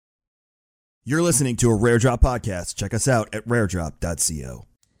You're listening to a Rare Drop podcast. Check us out at raredrop.co.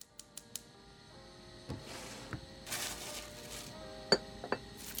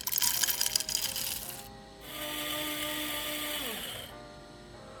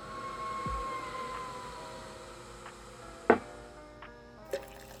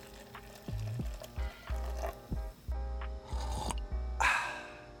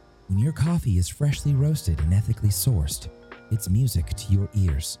 When your coffee is freshly roasted and ethically sourced, it's music to your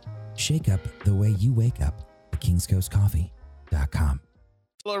ears. Shake up the way you wake up at kingscoastcoffee.com.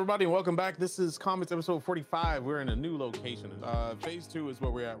 Hello, everybody, and welcome back. This is Commix episode 45. We're in a new location. Phase 2 is where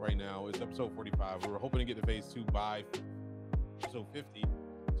we're at right now. It's episode 45. We're hoping to get to phase 2 by episode 50.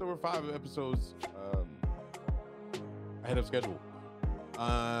 So we're 5 episodes ahead of schedule.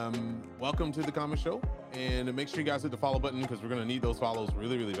 Welcome to the Commix Show, and make sure you guys hit the follow button because we're going to need those follows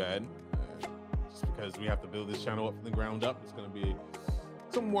really, really bad. Just because we have to build this channel up from the ground up. It's going to be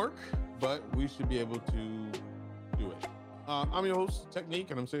some work, but we should be able to do it. I'm your host, Technique,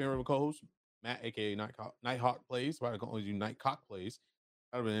 and I'm sitting here with a co-host, Matt, aka Nighthawk Plays. Why I can always do Nightcock Plays.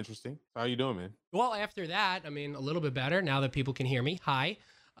 That'd have been interesting. How you doing, man? Well, after that, I mean, a little bit better now that people can hear me. Hi.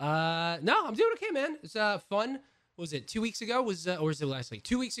 No, I'm doing okay, man. It's fun. What was it 2 weeks ago? Or was it last week?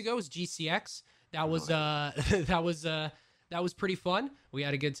 2 weeks ago was GCX. That was that was pretty fun. We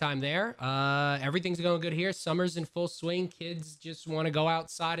had a good time there. Everything's going good here. Summer's in full swing. Kids just want to go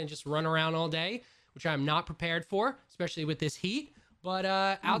outside and just run around all day, which I'm not prepared for, especially with this heat. But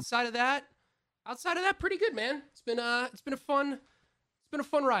outside of that, pretty good, man. It's been a fun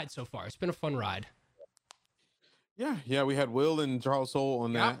ride so far. It's been a fun ride. Yeah. We had Will and Charles Soule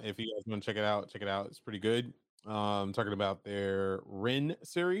on that. If you guys want to check it out. It's pretty good. Talking about their Ren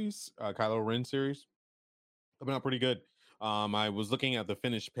series, Kylo Ren series, coming out pretty good. I was looking at the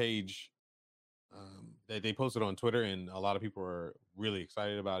finished page that they posted on Twitter, and a lot of people are really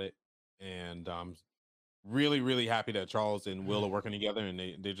excited about it. And I'm really, really happy that Charles and Will are working together, and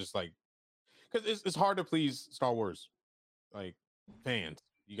they're just like, because it's hard to please Star Wars like fans.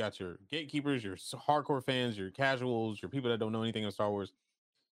 You got your gatekeepers, your hardcore fans, your casuals, your people that don't know anything of Star Wars.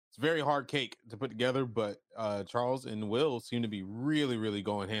 It's a very hard cake to put together, but Charles and Will seem to be really, really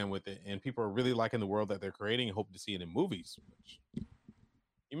going ham with it, and people are really liking the world that they're creating and hope to see it in movies, which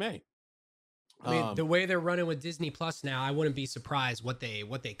you may. I mean, the way they're running with Disney Plus now, I wouldn't be surprised what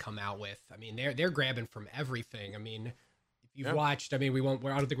they come out with. I mean, they're grabbing from everything. I mean, if you've watched, I mean, I don't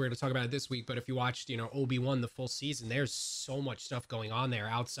think we're going to talk about it this week, but if you watched, Obi-Wan the full season, there's so much stuff going on there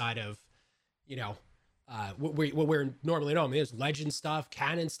outside of, what we're normally know. I mean, there's legend stuff,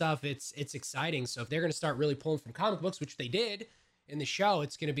 canon stuff. It's exciting. So if they're going to start really pulling from comic books, which they did in the show,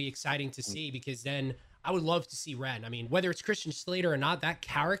 it's going to be exciting to see, because then I would love to see Ren. I mean, whether it's Christian Slater or not, that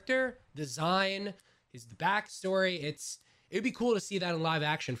character design, the backstory, it'd be cool to see that in live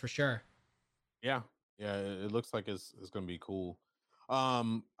action for sure. Yeah, it looks like it's going to be cool.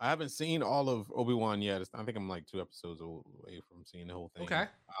 I haven't seen all of Obi-Wan yet. I think I'm like 2 episodes away from seeing the whole thing. Okay.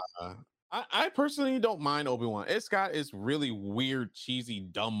 I personally don't mind Obi-Wan. It's got its really weird, cheesy,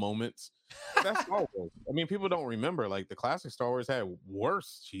 dumb moments. That's Star Wars. I mean, people don't remember, like, the classic Star Wars had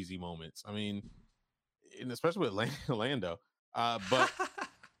worse cheesy moments. I mean, and especially with Lando. But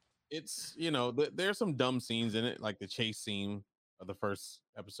it's, there's some dumb scenes in it, like the chase scene of the first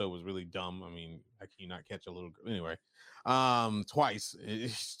episode was really dumb. I mean, I cannot catch a little anyway. Twice.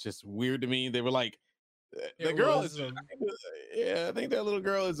 It's just weird to me. They were like, the girl is, I think that little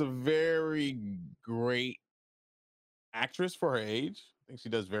girl is a very great actress for her age. I think she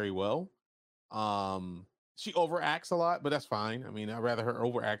does very well. She overacts a lot, but that's fine. I mean, I'd rather her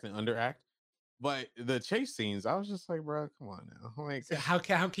overact than underact. But the chase scenes, I was just like, bro, come on now. Like, so how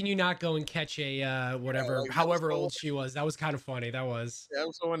can you not go and catch a whatever, however old she was? That was kind of funny. That was. Yeah,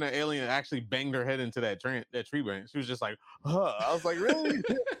 so when the alien actually banged her head into that tree branch, she was just like, huh. I was like, really?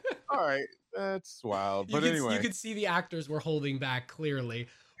 All right, that's wild. But anyway, you could see the actors were holding back clearly.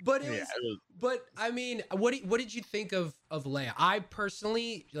 But but I mean, what did you think of Leia? I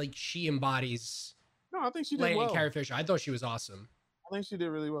personally, like, she embodies. No, I think she did Leia well. and Carrie Fisher. I thought she was awesome. I think she did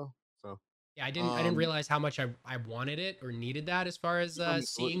really well. So yeah, I didn't realize how much I wanted it or needed that as far as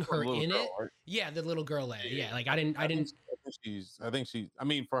seeing her in it. Right? Yeah, the little girl Leia. Yeah, like I didn't. I think she's. I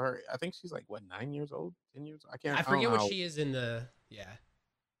mean, for her, I think she's like what, 9 years old, 10 years. I forget what she is in the. Yeah.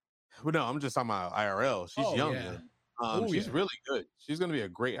 Well, no, I'm just talking about IRL. She's young. Yeah. She's really good. She's going to be a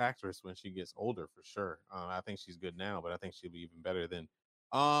great actress when she gets older, for sure. I think she's good now, but I think she'll be even better then.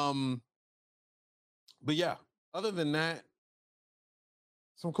 But yeah, other than that,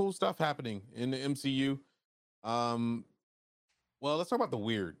 some cool stuff happening in the MCU. Well, let's talk about the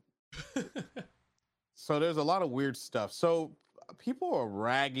weird. So there's a lot of weird stuff. So people are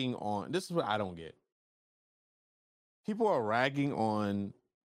ragging on. This is what I don't get. People are ragging on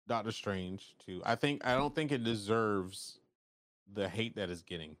Doctor Strange too. I don't think it deserves the hate that it's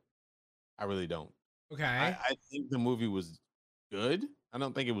getting. I really don't. Okay. I think the movie was good. I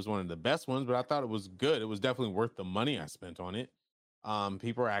don't think it was one of the best ones, but I thought it was good. It was definitely worth the money I spent on it.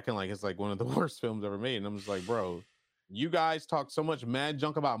 People are acting like it's like one of the worst films ever made, and I'm just like, bro, you guys talk so much mad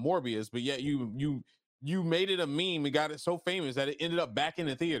junk about Morbius, but yet you made it a meme and got it so famous that it ended up back in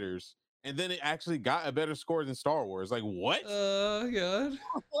the theaters, and then it actually got a better score than Star Wars. Like what? God.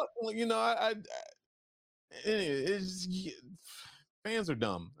 You know, it's fans are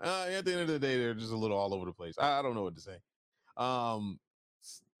dumb. At the end of the day, they're just a little all over the place. I don't know what to say.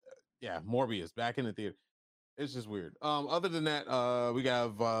 Yeah, Morbius back in the theater. It's just weird. Other than that, we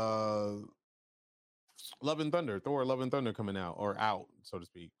have Love and Thunder, Thor: Love and Thunder coming out, or out, so to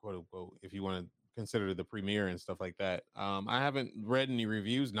speak, quote unquote, if you want to consider the premiere and stuff like that. I haven't read any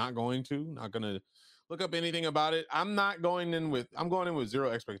reviews. Not going to look up anything about it. I'm going in with zero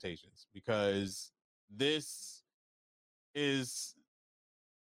expectations because this is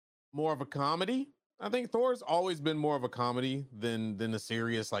more of a comedy. I think Thor's always been more of a comedy than a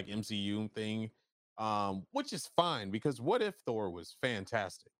serious like MCU thing, which is fine because What If Thor was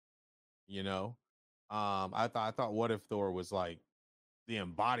fantastic. You know, I thought What If Thor was like the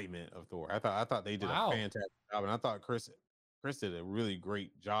embodiment of Thor. I thought they did a fantastic job, and I thought Chris did a really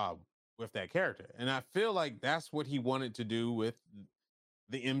great job with that character. And I feel like that's what he wanted to do with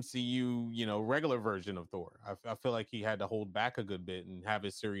the MCU, you know, regular version of Thor. I feel like he had to hold back a good bit and have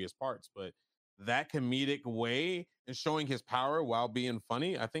his serious parts, but that comedic way and showing his power while being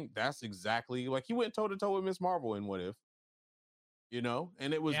funny, I think that's exactly like he went toe to toe with Miss Marvel in What If, you know,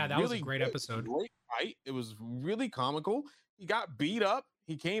 and it was that really was a great episode. Great fight. It was really comical. He got beat up.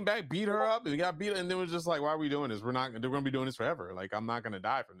 He came back, beat her up, and he got beat, and then it was just like, why are we doing this? They're gonna be doing this forever. Like, I'm not gonna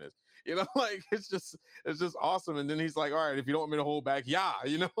die from this. You know, like it's just awesome. And then he's like, all right, if you don't want me to hold back, yeah,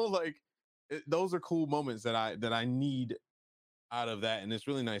 you know, like those are cool moments that I need out of that. And it's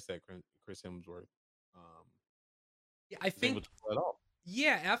really nice that Chris Hemsworth yeah, I think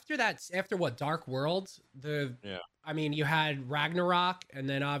yeah, after what, Dark World, I mean, you had Ragnarok, and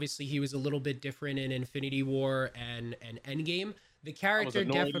then obviously he was a little bit different in Infinity War and Endgame. The character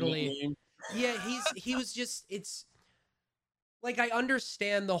definitely, yeah, he was just, it's like, I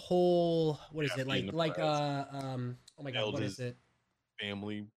understand the whole, what is it, like oh my god, what is it,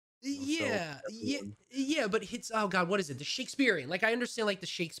 family, yeah, but it's, oh god, what is it, the Shakespearean, like, I understand like the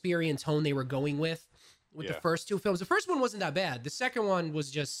Shakespearean tone they were going with the first two films. The first one wasn't that bad. The second one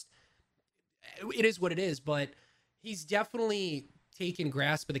was just, it is what it is, but he's definitely taken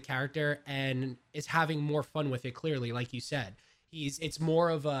grasp of the character and is having more fun with it, clearly, like you said. It's more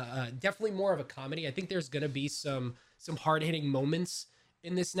of a definitely more of a comedy. I think there's gonna be some hard-hitting moments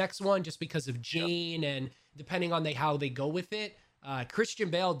in this next one just because of Jane, and depending on how they go with it. Christian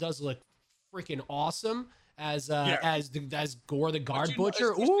Bale does look freaking awesome as Gore the Guard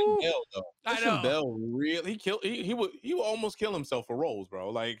Butcher. Ooh, Christian Bale really he would almost kill himself for roles, bro.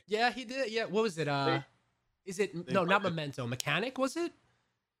 Like, yeah, he did. Yeah, what was it? No, not Memento. Mechanic, was it?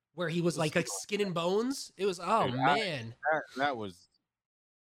 Where he was like skin and bones. It was, oh man, that was,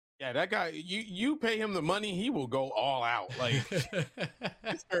 yeah, that guy. You pay him the money, he will go all out. Like,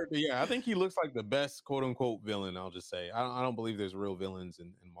 yeah, I think he looks like the best quote unquote villain. I'll just say I don't believe there's real villains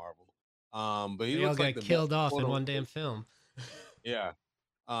in Marvel. But he looks like got killed off in one damn film. Yeah.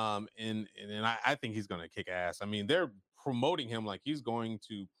 And I think he's gonna kick ass. I mean, they're promoting him like he's going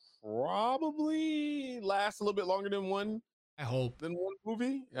to probably last a little bit longer than one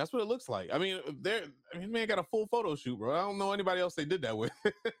movie. That's what it looks like. I mean, man got a full photo shoot, bro. I don't know anybody else they did that with.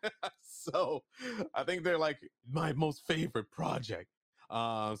 So I think they're like my most favorite project.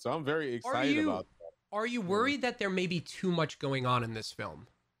 So I'm very excited about that. Are you worried that there may be too much going on in this film?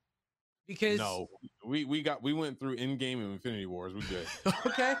 Because no, we went through Endgame and Infinity Wars. We good.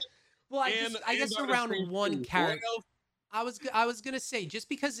 Okay. Well, I guess around one character. I was gonna say, just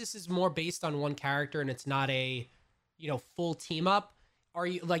because this is more based on one character and it's not a, full team up, are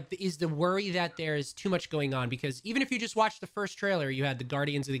you like, is the worry that there's too much going on? Because even if you just watch the first trailer, you had the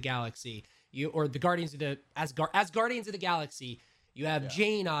Guardians of the Galaxy, as Guardians of the Galaxy, you have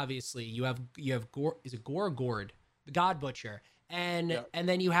Jane, obviously, you have Gore, is it Gore or Gord, the God Butcher, and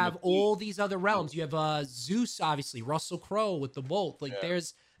then you have all these other realms. You have Zeus, obviously, Russell Crowe with the Bolt. Like,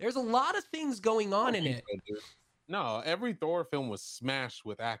 there's a lot of things going on in it. No, every Thor film was smashed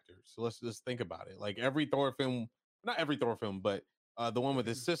with actors. So let's just think about it. Like, every Thor film, not every Thor film, but the one with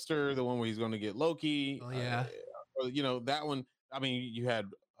his sister, the one where he's going to get Loki. Oh yeah. That one. I mean, you had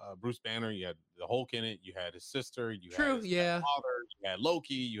Bruce Banner, you had the Hulk in it, you had his sister, you had True, his yeah. father, you had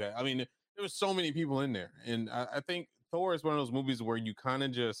Loki, you had, I mean, there was so many people in there. And I think Thor is one of those movies where you kind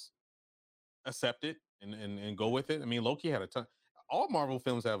of just accept it and go with it. I mean, Loki had a ton. All Marvel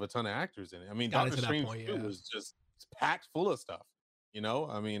films have a ton of actors in it. I mean, Got it Doctor to that Strange point, 2 yeah. was just packed full of stuff. You know,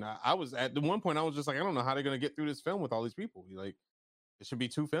 I mean, I was at the one point I was just like, I don't know how they're gonna get through this film with all these people. Like, it should be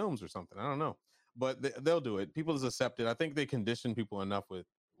 2 films or something. I don't know, but they'll do it. People just accept it. I think they condition people enough with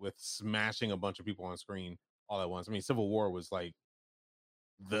smashing a bunch of people on screen all at once. I mean, Civil War was like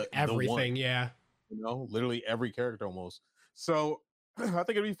the one, Everything, yeah. you know, literally every character almost. So I think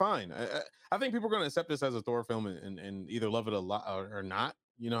it'd be fine. I think people are going to accept this as a Thor film and either love it a lot or not,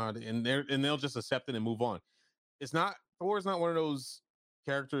 you know, and they'll just accept it and move on. It's not Thor is not one of those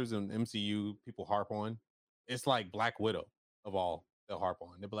characters in MCU people harp on. It's like Black Widow of all they'll harp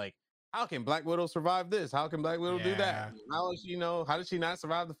on. They'll be like, how can Black Widow survive this? How can Black Widow do that? Yeah. How is she, you know, how did she not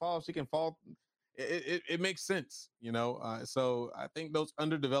survive the fall? If she can fall. It makes sense, you know. So I think those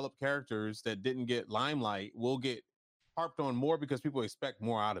underdeveloped characters that didn't get limelight will get harped on more because people expect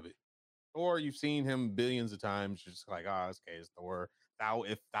more out of it. Or you've seen him billions of times, you're just like, oh, okay, it's Thor. Thou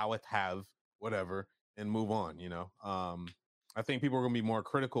if thou it have whatever, and move on. You know, I think people are gonna be more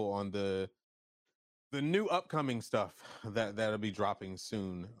critical on the new upcoming stuff that'll be dropping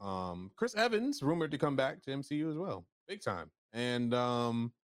soon. Chris Evans rumored to come back to MCU as well, big time, and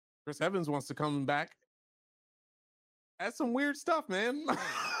Chris Evans wants to come back as some weird stuff, man.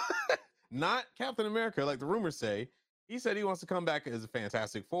 Not Captain America, like the rumors say. He said he wants to come back as a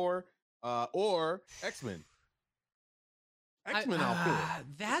Fantastic Four or X-Men. X-Men, I'll feel it.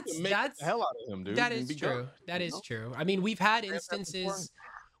 That's The hell out of him, dude. that is true. That is true. I mean, we've had instances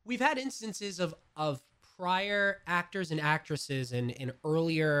of prior actors and actresses in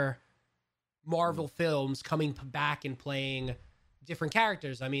earlier Marvel films coming back and playing different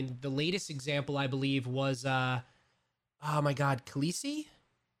characters. I mean, the latest example I believe was oh my god, Khaleesi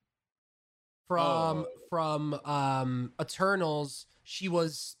from Eternals. She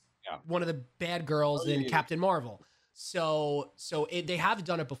was one of the bad girls in Captain Marvel. So they have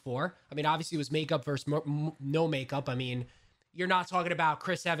done it before. I mean, obviously it was makeup versus no makeup. I mean, you're not talking about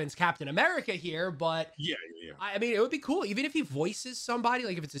Chris Evans Captain America here, but yeah. I mean, it would be cool even if he voices somebody,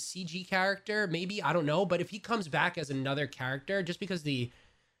 like if it's a CG character, maybe, I don't know, but if he comes back as another character, just because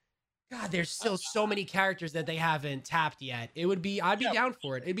there's still so many characters that they haven't tapped yet. I'd be down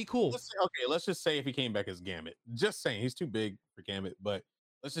for it. It'd be cool. Let's just say if he came back as Gambit. Just saying, he's too big for Gambit, but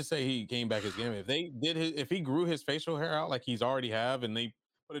let's just say he came back as Gambit. If he grew his facial hair out like he's already have, and they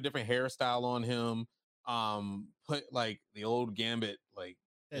put a different hairstyle on him, put like the old Gambit, like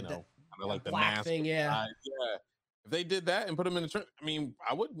kind of like the black mask thing, yeah. If they did that and put him in the I mean,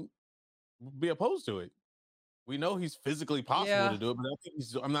 I wouldn't be opposed to it. We know he's physically possible to do it, but I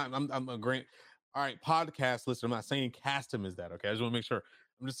think I'm a great. All right, podcast listener. I'm not saying cast him as that. Okay, I just want to make sure.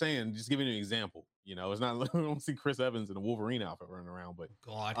 I'm just saying, just giving you an example. You know, it's not. I don't see Chris Evans in a Wolverine outfit running around, but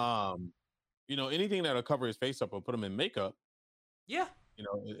you know, anything that'll cover his face up or put him in makeup. Yeah, you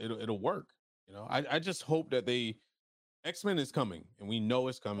know, it'll work. You know, I just hope that X-Men is coming, and we know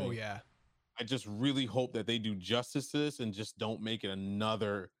it's coming. Oh yeah. I just really hope that they do justice to this and just don't make it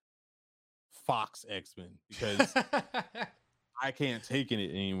another Fox X-Men, because I can't take it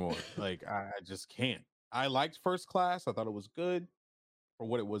anymore. Like I just can't. I liked First Class. I thought it was good for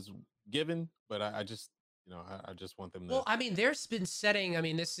what it was given, but I just, you know, I just want them to. Well, I mean, there's been setting. I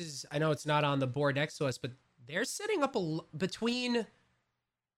mean, I know it's not on the board next to us, but they're setting up between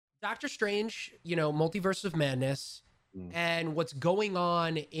Doctor Strange, you know, Multiverse of Madness, and what's going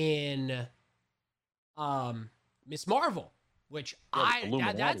on in Miss Marvel, which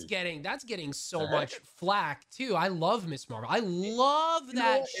that's getting so much flack too. I love Miss Marvel. I love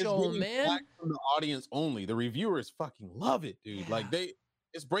that show, man. From the audience only. The reviewers fucking love it, dude. Yeah. Like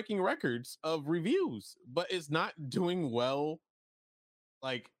it's breaking records of reviews, but it's not doing well,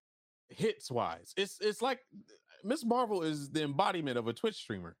 like hits wise. It's like Miss Marvel is the embodiment of a Twitch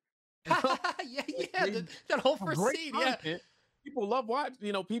streamer. That whole first scene, content. People love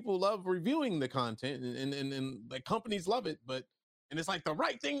people love reviewing the content, and like companies love it, and it's like the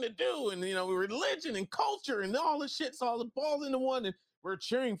right thing to do, and you know, religion and culture and all this shit's all balls into one, and we're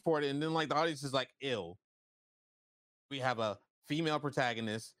cheering for it, and then like the audience is like, ill. We have a female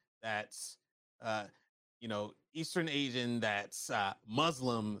protagonist that's you know, Eastern Asian, that's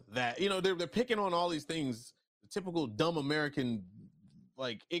Muslim, that, you know, they're picking on all these things. The typical dumb American,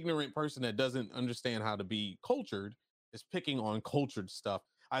 like ignorant person that doesn't understand how to be cultured is picking on cultured stuff.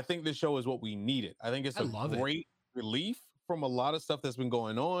 I think this show is what we needed. I think it's a great relief from a lot of stuff that's been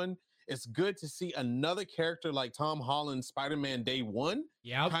going on. it's good to see another character like Tom Holland, Spider-Man Day One,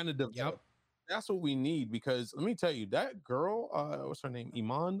 kind of develop. That's what we need, because let me tell you, that girl, what's her name?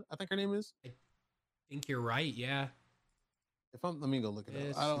 Iman, I think her name is. I think you're right. Yeah. Let me go look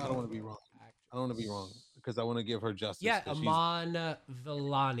it up. I don't want to be wrong. I don't want to be wrong, because I want to give her justice. Yeah, Iman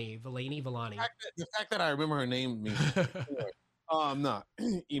Vellani. The fact that I remember her name means no.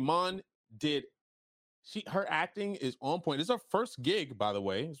 Iman did. Her acting is on point. It's her first gig, by the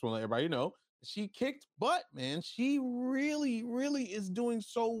way. Just want to let everybody know. She kicked butt, man. She really, really is doing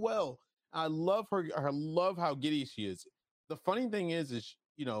so well. I love her. I love how giddy she is. The funny thing is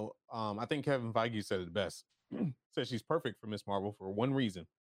I think Kevin Feige said it best. Said she's perfect for Miss Marvel for one reason.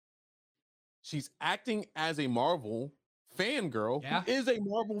 She's acting as a Marvel fangirl who is a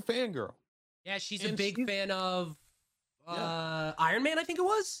Marvel fangirl. Yeah, she's a big fan of Iron Man, I think it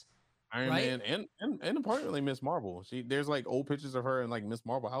was. Iron Man and apparently Miss Marvel. There's like old pictures of her in like Miss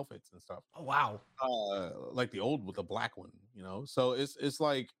Marvel outfits and stuff. Oh wow. Like the old with the black one, So it's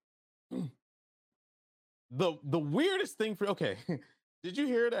like the weirdest thing for did you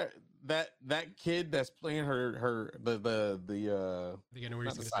hear that kid that's playing her the not the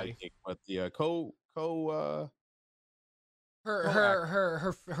sidekick, but the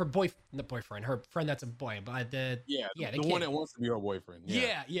her boyfriend, her friend that's a boy, but the one that wants to be her boyfriend.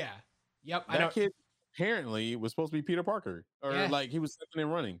 Yeah. Yep. That kid apparently was supposed to be Peter Parker, or like he was stepping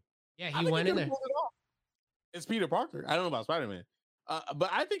and running. Yeah, he went in there. It's Peter Parker. I don't know about Spider-Man. But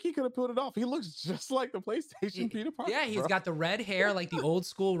I think he could have pulled it off. He looks just like the PlayStation Peter Parker. Yeah, he's got the red hair, like the old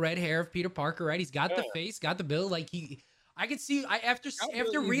school red hair of Peter Parker, right? He's got the face, got the build. Like I could see. After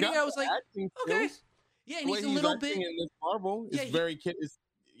reading, I was like, okay, yeah, and he's a little bit. In this Marvel is very kid.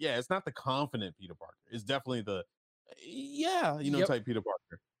 It's not the confident Peter Parker. It's definitely the type Peter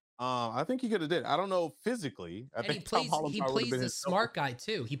Parker. I think he could have did. I don't know physically. I think he plays the smart guy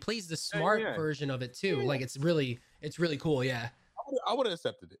too. He plays the smart version of it too. Like it's really cool. Yeah. I would have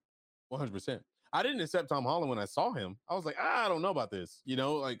accepted it 100%. I didn't accept Tom Holland when I saw him. I was like, I don't know about this,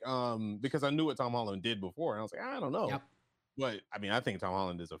 because I knew what Tom Holland did before. And I was like, I don't know. Yep. But I mean, I think Tom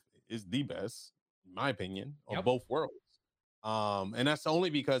Holland is the best, in my opinion, of both worlds. And that's only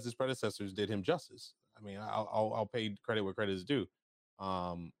because his predecessors did him justice. I mean, I'll pay credit where credit is due.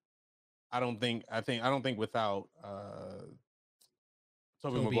 I don't think without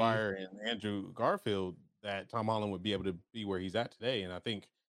Tobey Maguire and Andrew Garfield that Tom Holland would be able to be where he's at today. And I think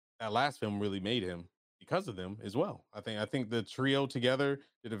that last film really made him because of them as well. I think the trio together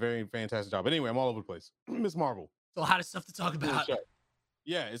did a very fantastic job. But anyway, I'm all over the place. Miss Marvel. It's a lot of stuff to talk about.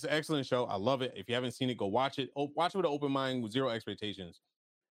 Yeah, it's an excellent show. I love it. If you haven't seen it, go watch it. Watch it with an open mind, with zero expectations.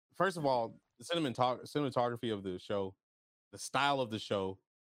 First of all, the cinematography of the show, the style of the show,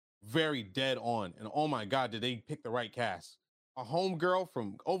 very dead on. And oh my God, did they pick the right cast? A homegirl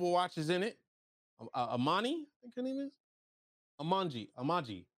from Overwatch is in it. Amani, I think her name is. Amaji.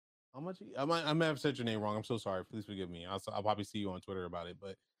 I may have said your name wrong. I'm so sorry. Please forgive me. I'll probably see you on Twitter about it.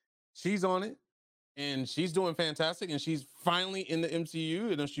 But she's on it. And she's doing fantastic, and she's finally in the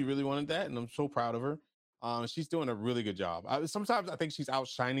MCU, and she really wanted that, and I'm so proud of her. She's doing a really good job. Sometimes I think she's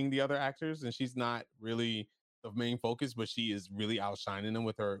outshining the other actors, and she's not really the main focus, but she is really outshining them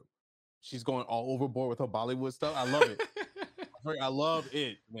with her. She's going all overboard with her Bollywood stuff. I love it. I love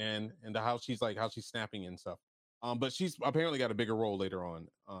it, man, and how she's snapping and stuff. But she's apparently got a bigger role later on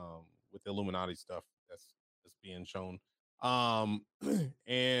with the Illuminati stuff that's being shown.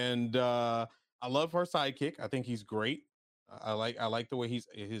 And I love her sidekick. I think he's great. I like the way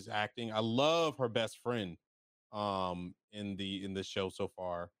his acting. I love her best friend in the show so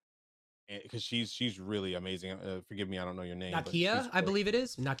far, because she's really amazing. Forgive me, I don't know your name. Nakia, I believe it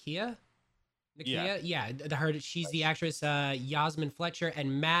is Nakia. Yeah. She's the actress Yasmin Fletcher,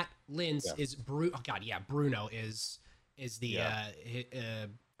 and Matt Lintz is Bruno is the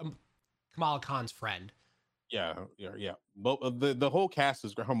Kamala Khan's friend. Yeah. But the whole cast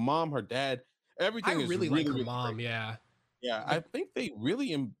is great. Her mom, her dad. Everything is really like her really mom, great. yeah. I think they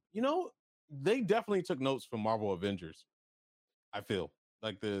really, they definitely took notes from Marvel Avengers. I feel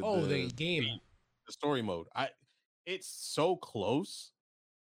like the game, the story mode. It's so close,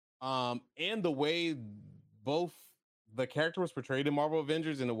 and the way both the character was portrayed in Marvel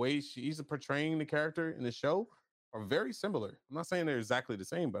Avengers and the way she's portraying the character in the show are very similar. I'm not saying they're exactly the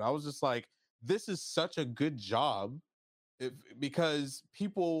same, but I was just like, this is such a good job, because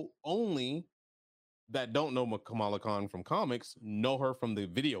people only that don't know Kamala Khan from comics know her from the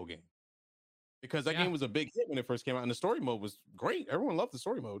video game, because that game was a big hit when it first came out, and the story mode was great. Everyone loved the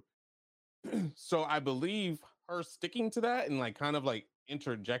story mode. So I believe her sticking to that and kind of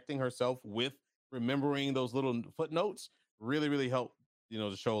interjecting herself with remembering those little footnotes really, really helped,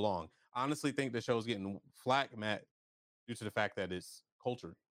 the show along. I honestly think the show's getting flack, Matt, due to the fact that it's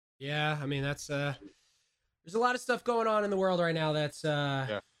cultured. Yeah, I mean that's there's a lot of stuff going on in the world right now that's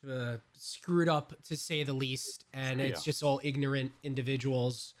Yeah. screwed up to say the least, and it's just all ignorant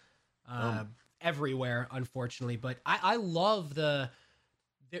individuals everywhere, unfortunately. But I love the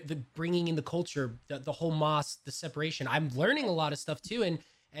bringing in the culture, the whole Moss, the separation. I'm learning a lot of stuff too,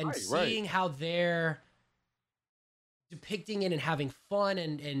 and seeing how they're depicting it and having fun,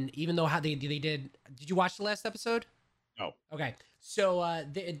 and even though how they did you watch the last episode? No. Okay, so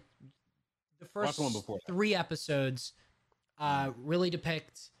the first one before 3 episodes really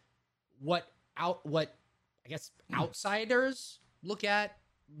depict what I guess outsiders look at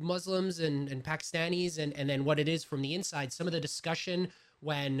Muslims and Pakistanis, and then what it is from the inside. Some of the discussion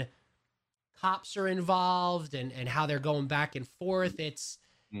when cops are involved and how they're going back and forth. It's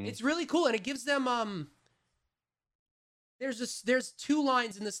really cool, and it gives them there's 2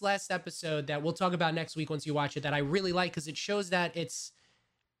 lines in this last episode that we'll talk about next week once you watch it that I really like, because it shows that it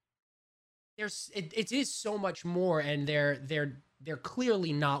is so much more, and they're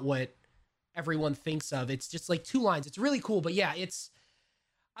clearly not what everyone thinks of. It's just like 2 lines. It's really cool, but yeah,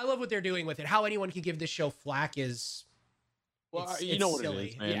 I love what they're doing with it. How anyone can give this show flack is you know what silly. it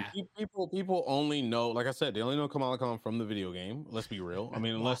is, man. Yeah. People only know, like I said, they only know Kamala Khan from the video game. Let's be real. I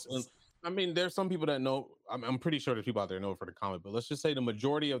mean, there's some people that know. I'm pretty sure there's people out there know for the comic, but let's just say the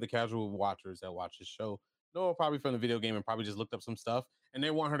majority of the casual watchers that watch this show know her probably from the video game and probably just looked up some stuff, and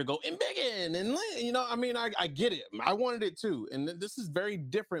they want her to go and begin, and I mean, I get it. I wanted it too, and this is very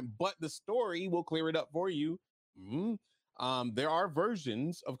different, but the story will clear it up for you. There are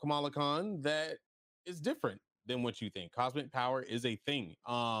versions of Kamala Khan that is different than what you think. Cosmic power is a thing,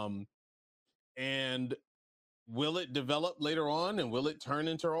 and will it develop later on, and will it turn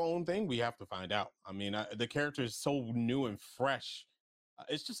into her own thing? We have to find out. I mean, the character is so new and fresh.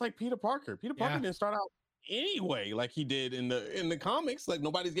 It's just like Peter Parker. Peter Parker didn't start out anyway like he did in the comics. Like,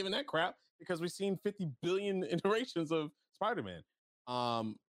 nobody's giving that crap because we've seen 50 billion iterations of Spider-Man.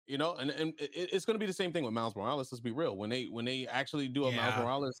 And it's going to be the same thing with Miles Morales. Let's be real. When they actually do a Miles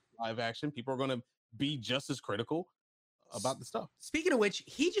Morales live action, people are going to be just as critical about the stuff. Speaking of which,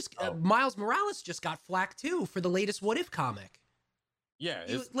 he just Miles Morales just got flack too for the latest What If comic. Yeah,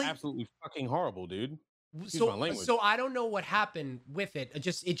 it's absolutely fucking horrible, dude. So I don't know what happened with it. It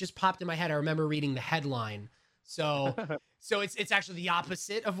just popped in my head. I remember reading the headline. So it's actually the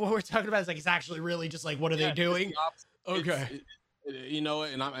opposite of what we're talking about. It's like, it's actually really just like, what are they doing? Okay.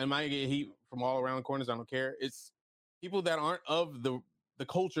 And I might get heat from all around corners. I don't care. It's people that aren't of the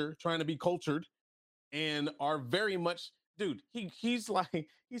culture trying to be cultured and are very much, dude. He's like,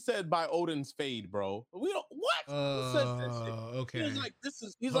 he said by Odin's fade, bro. We don't what? Who said that shit? Okay. He's like,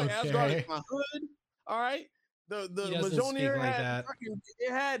 he's like, Asgard is my hood. All right. The Mjolnir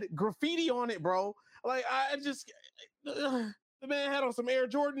it had graffiti on it, bro. Like, I just the man had on some Air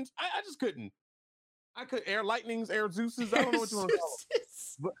Jordans. I just couldn't. I could Air Lightnings, Air Zeus's. I don't know what you want to call it.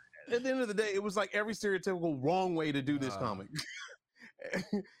 But at the end of the day, it was like every stereotypical wrong way to do this comic.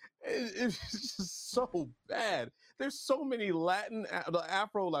 It's just so bad. There's so many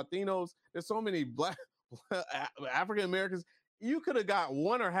Afro Latinos. There's so many Black African Americans. You could have got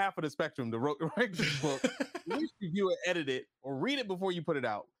one or half of the spectrum to write this book. At least review it, edit it, or read it before you put it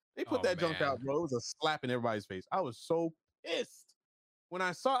out. They put that junk out, bro. It was a slap in everybody's face. I was so pissed when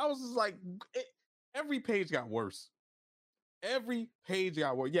I saw. I was just like, every page got worse. Every page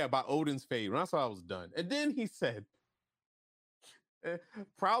got worse. Yeah, by Odin's fade. When I saw, I was done. And then he said,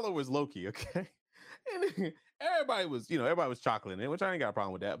 Prowler was Loki, okay? And everybody was chocolatey, which I ain't got a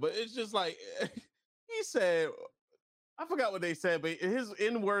problem with that. But it's just like, he said, I forgot what they said, but his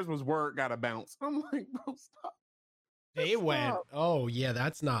in words was word gotta bounce. I'm like, bro, stop. They went, oh yeah,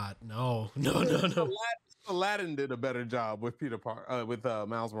 that's not no. Aladdin did a better job with with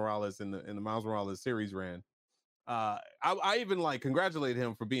Miles Morales in the Miles Morales series ran. I even like congratulate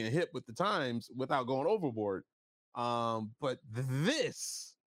him for being hip with the times without going overboard. But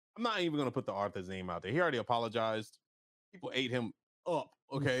this, I'm not even gonna put the Arthur's name out there. He already apologized. People ate him up.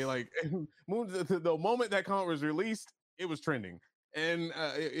 Okay, like the moment that comic was released, it was trending, and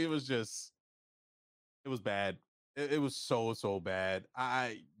it was bad. It was so bad.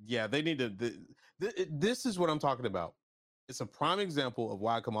 They need to. This is what I'm talking about. It's a prime example of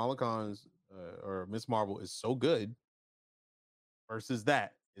why Kamala Khan's or Miss Marvel is so good. Versus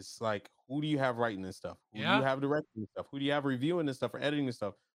that, it's like, who do you have writing this stuff? Who do you have directing this stuff? Who do you have reviewing this stuff or editing this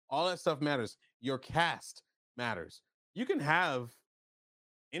stuff? All that stuff matters. Your cast matters. You can have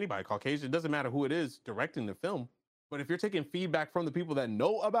anybody, Caucasian, it doesn't matter who it is directing the film. But if you're taking feedback from the people that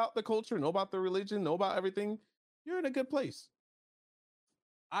know about the culture, know about the religion, know about everything, you're in a good place.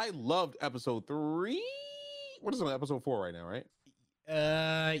 I loved episode 3. What is it, episode 4 right now, right?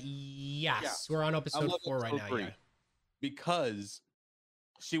 Yes, we're on I episode love 4 right episode now. 3 Yeah, because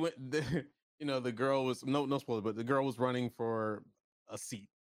she went. The girl was no spoiler, but the girl was running for a seat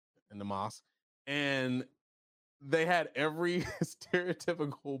in the mosque, and they had every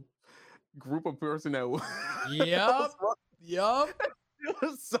stereotypical group of person that was. Yep. It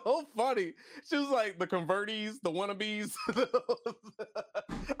was so funny. She was like the convertees, the wannabes.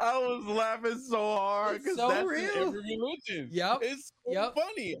 I was laughing so hard It's because so that's real. in every religion. Yep. It's so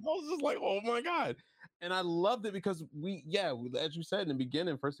funny. I was just like, oh my God. And I loved it because as you said in the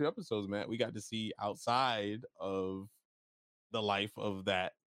beginning, first 2 episodes, Matt, we got to see outside of the life of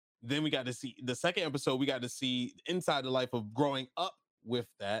that. Then we got to see the second episode, we got to see inside the life of growing up with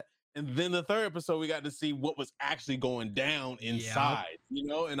that. And then the third episode, we got to see what was actually going down inside,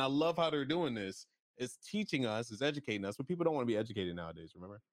 and I love how they're doing this. It's teaching us, it's educating us, but people don't want to be educated nowadays,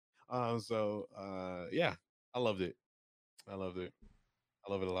 remember? Yeah, I loved it. I loved it.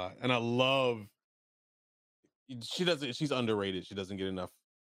 I love it a lot. And I love she's underrated. She doesn't get enough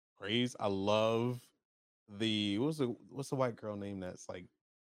praise. I love what's the white girl name that's like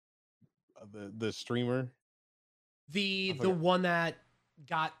the streamer? The one that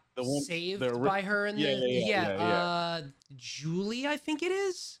got saved by her in Julie, I think it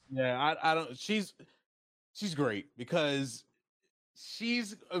is. Yeah, I don't. She's great because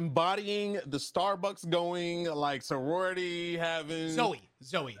she's embodying the Starbucks going, like sorority having Zoe.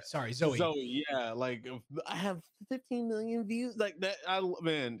 Yeah, like I have 15 million views, like that.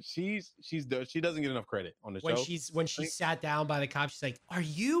 She doesn't get enough credit on the show. When she sat down by the cop, she's like, "Are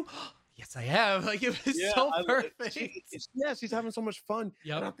you?" Yes, I am. Like, it was so perfect. She's having so much fun.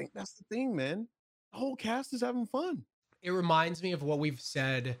 Yep. And I think that's the thing, man. The whole cast is having fun. It reminds me of what we've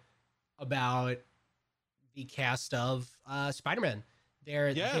said about the cast of Spider-Man.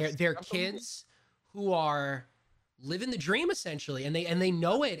 They're kids who are living the dream essentially, and they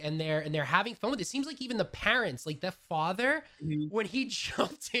know it, and they're having fun with it. It seems like even the parents, like the father, when he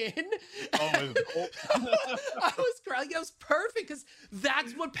jumped in, I was crying. That was perfect because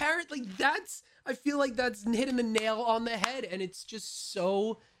that's what I feel like that's hitting the nail on the head, and it's just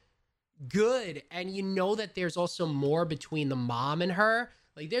so good. And you know that there's also more between the mom and her.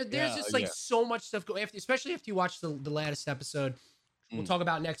 Like there's just like so much stuff going, especially after you watch the latest episode. We'll talk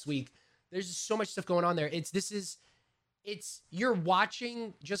about next week. There's just so much stuff going on there. You're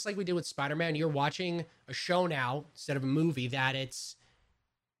watching, just like we did with Spider-Man, you're watching a show now instead of a movie, that it's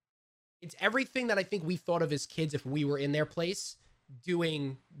everything that I think we thought of as kids if we were in their place,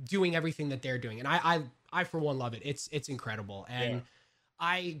 doing everything that they're doing. And I for one love it. It's incredible. And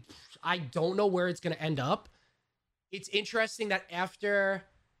I don't know where it's going to end up. It's interesting that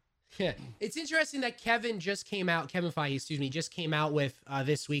it's interesting that Kevin Feige, just came out with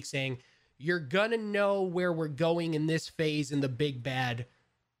this week saying, you're gonna know where we're going in this phase in the big bad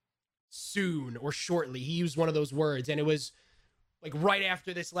soon or shortly. He used one of those words, and it was like right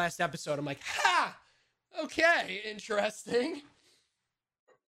after this last episode. I'm like, ha, okay, interesting.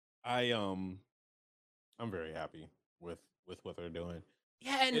 I'm very happy with what they're doing.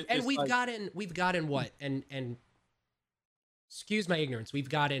 Yeah, and we've gotten what? And excuse my ignorance, we've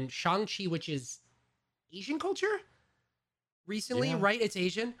gotten Shang-Chi, which is Asian culture recently, right? It's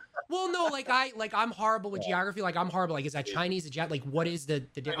Asian. Well, no, I'm horrible with geography. Like, I'm horrible. Like, is that Chinese? Like, what is the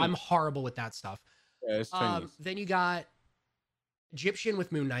I'm horrible with that stuff. Yeah, it's Chinese. Then you got Egyptian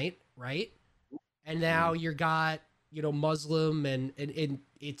with Moon Knight, right? And now you got, Muslim and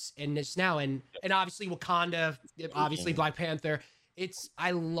it's now and obviously Wakanda, obviously Black Panther.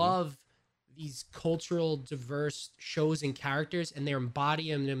 I love these cultural diverse shows and characters, and they're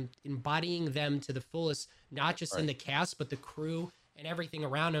embodying them to the fullest, not just in the cast, but the crew and everything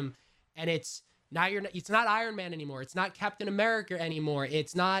around them. And it's not Iron Man anymore. It's not Captain America anymore.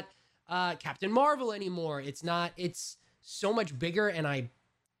 It's not Captain Marvel anymore. It's so much bigger, and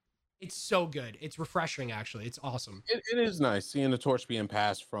it's so good. It's refreshing, actually. It's awesome. It is nice seeing the torch being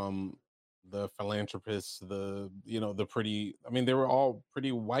passed from the philanthropists, the pretty, they were all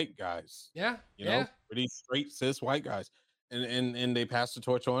pretty white guys. Yeah. Pretty straight cis white guys. And they passed the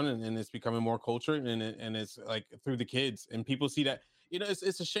torch on, and it's becoming more culture, and it's like through the kids, and people see that,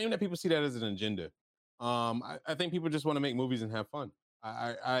 it's a shame that people see that as an agenda. I think people just want to make movies and have fun.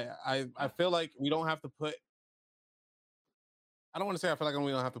 I feel like we don't have to put, I don't want to say I feel like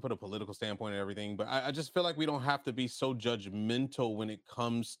we don't have to put a political standpoint and everything, but I just feel like we don't have to be so judgmental when it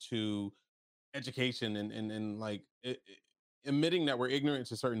comes to education and like admitting that we're ignorant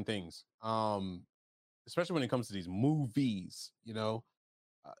to certain things, especially when it comes to these movies,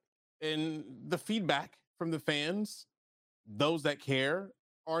 and the feedback from the fans, those that care,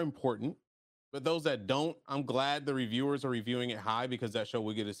 are important. But those that don't, I'm glad the reviewers are reviewing it high, because that show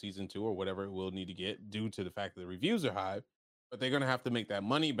will get a season 2 or whatever it will need to get due to the fact that the reviews are high. But they're gonna have to make that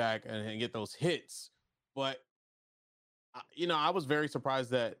money back and get those hits. But I was very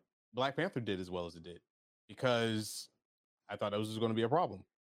surprised that Black Panther did as well as it did, because I thought that was going to be a problem.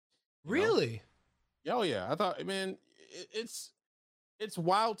 Really? Oh yeah, I thought, man, it's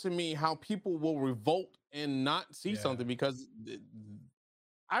wild to me how people will revolt and not see something, because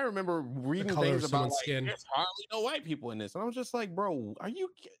I remember reading things about like skin. There's hardly no white people in this, and I was just like, bro, have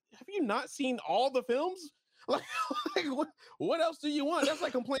you not seen all the films? Like, what else do you want? That's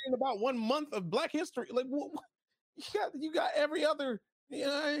like complaining about 1 month of Black history. Like, what you got every other,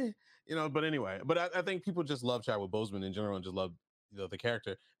 But anyway, I think people just love Chadwick Boseman in general and just love the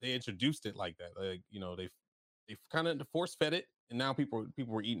character. They introduced it like that, like they kind of force fed it, and now people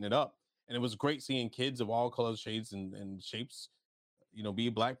were eating it up, and it was great seeing kids of all colors, shades, and shapes, be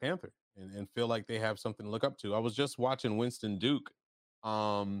a Black Panther and feel like they have something to look up to. I was just watching Winston Duke.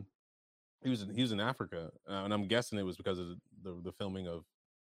 He was in Africa, and I'm guessing it was because of the filming of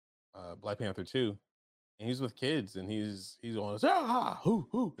Black Panther 2. And he's with kids, and he's on hoo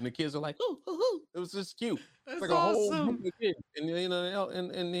hoo, and the kids are like hoo hoo hoo. It was just cute. That's like a whole group of kids, and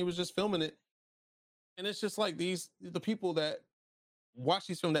and he was just filming it, and it's just like the people that watch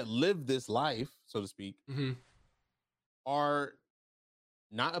these films that live this life, so to speak, are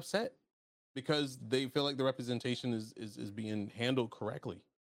not upset because they feel like the representation is being handled correctly,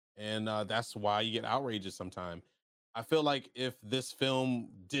 and that's why you get outrages sometimes. I feel like if this film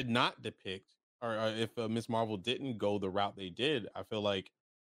did not depict, or if Miss Marvel didn't go the route they did, I feel like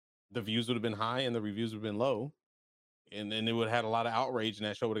the views would have been high and the reviews would have been low, and then it would have had a lot of outrage, and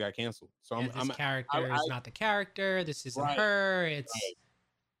that show would have got canceled. So this character is not the character. This isn't her. It's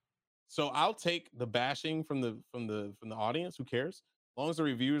So I'll take the bashing from the audience. Who cares? As long as the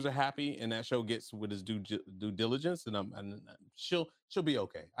reviewers are happy and that show gets with its due diligence, and she'll be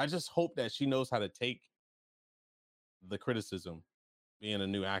okay. I just hope that she knows how to take the criticism. Being a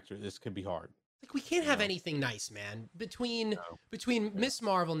new actor, this could be hard. Like, we can't have anything nice, man. Between Miss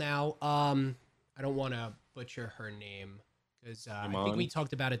Marvel now, I don't want to butcher her name because I think we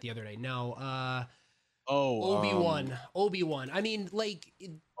talked about it the other day. No, Obi-Wan. I mean, like,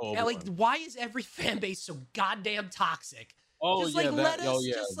 why is every fan base so goddamn toxic? Just let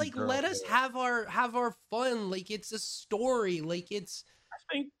us have our fun. Like, it's a story. Like, it's.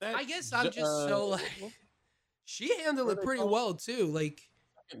 I guess I'm just so like. She handled it pretty well too. Like,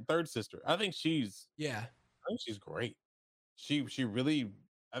 third sister, I think she's great. She really,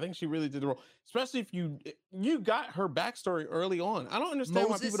 I think she really did the role, especially if you got her backstory early on. I don't understand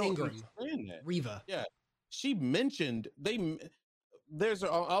why people don't understand that. Riva, she mentioned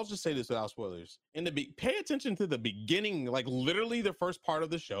I'll just say this without spoilers. Pay attention to the beginning, like literally the first part of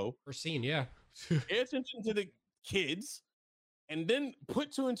the show. First scene, Pay attention to the kids, and then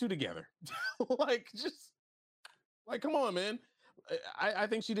put 2 and 2 together. Like, come on, man. I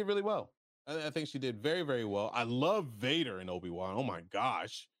think she did really well. I think she did very, very well. I love Vader and Obi-Wan. Oh my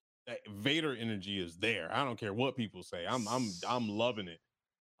gosh, that Vader energy is there. I don't care what people say. I'm loving it.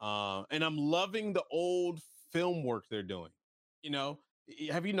 And I'm loving the old film work they're doing.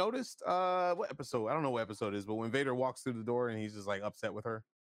 Have you noticed what episode? I don't know what episode it is, but when Vader walks through the door and he's just like upset with her.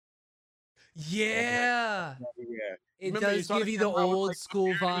 Yeah. It does give you the old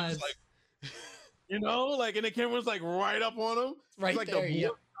school vibes. And the camera's like right up on him. Right like there,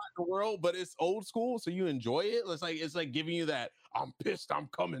 the world, but it's old school, so you enjoy it. It's like giving you that I'm pissed, I'm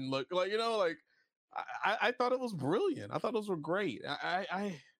coming look. I thought it was brilliant. I thought those were great.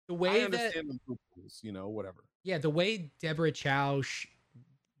 The way I understand the movies, whatever. Yeah, the way Deborah Chow,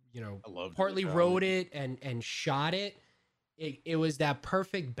 partly wrote it and shot it. It was that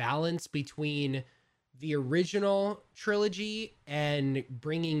perfect balance between the original trilogy and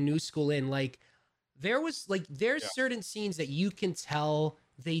bringing new school in. Like, there's certain scenes that you can tell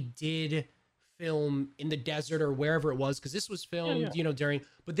they did film in the desert or wherever it was, because this was filmed, during.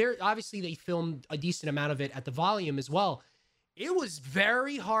 But they filmed a decent amount of it at the volume as well. It was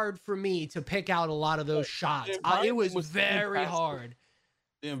very hard for me to pick out a lot of those shots. It was very hard.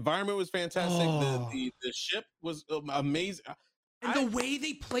 The environment was fantastic. The ship was amazing. And the way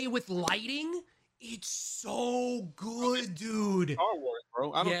they play with lighting, it's so good, dude. Star Wars,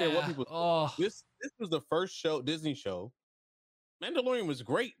 bro. I don't care what people say. This was the first Disney show. Mandalorian was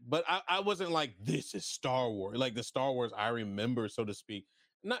great, but I wasn't like, this is Star Wars. Like the Star Wars I remember, so to speak.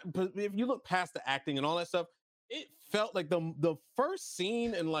 But if you look past the acting and all that stuff, it felt like the first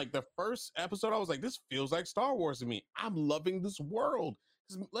scene in like the first episode, I was like, this feels like Star Wars to me. I'm loving this world.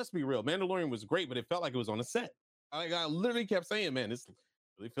 Let's be real. Mandalorian was great, but it felt like it was on a set. I literally kept saying, man, this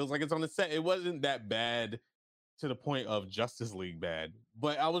It feels like it's on the set. It wasn't that bad to the point of Justice League bad,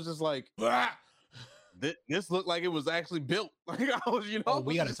 but I was just like, ah! This looked like it was actually built. Like I was, Oh,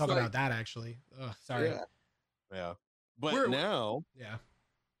 we got to talk about that actually. Oh, sorry. Yeah. But now,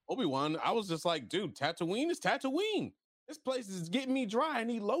 Obi-Wan, I was just like, dude, Tatooine is Tatooine. This place is getting me dry. I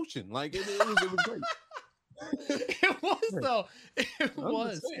need lotion. Like it was great. It was though. It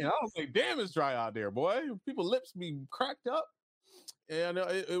was. I was like, damn, it's dry out there, boy. People lips be cracked up. And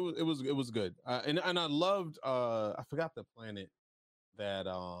it was good. And I loved I forgot the planet that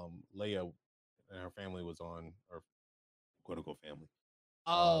Leia and her family was on, or quote unquote family.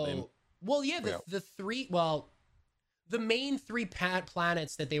 Well, yeah, the main three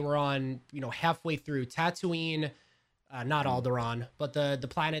planets that they were on, halfway through Tatooine, not Alderaan, but the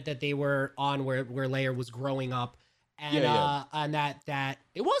planet that they were on where Leia was growing up, and and that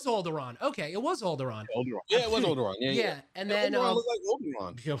it was Alderaan. Okay, it was Alderaan. Yeah, it was Alderaan. Yeah. And then Alderaan looked like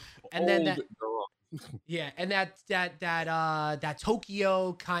Alderaan. And then and that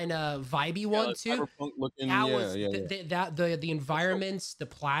Tokyo kind of vibey one too. Looking, the environments, the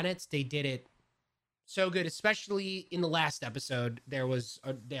planets, they did it so good, especially in the last episode. There was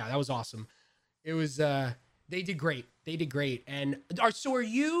that was awesome. It was they did great. And so are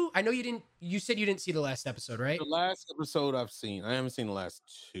you? I know you said you didn't see the last episode, right? The last episode I've seen. I haven't seen the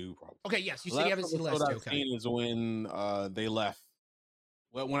last two, probably. Okay, yes, you said you haven't seen the last two. I've seen is when they left.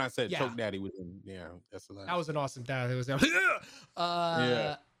 Well, when I said Choke Daddy was in, that's the last. That was an awesome time. It was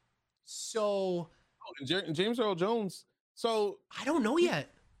So James Earl Jones. So I don't know yet.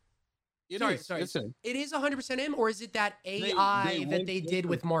 Sorry. It is 100% him, or is it that AI that they did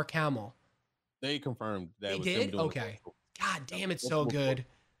with Mark Hamill? They confirmed that. They did? Okay. God damn, it's so good.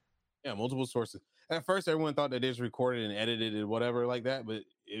 Yeah, multiple sources. At first, everyone thought that they just recorded and edited it, whatever, like that. But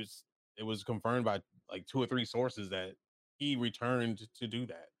it was confirmed by like 2 or 3 sources that he returned to do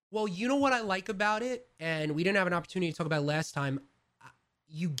that. Well, you know what I like about it, and we didn't have an opportunity to talk about it last time.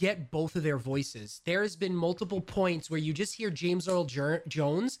 You get both of their voices. There's been multiple points where you just hear James Earl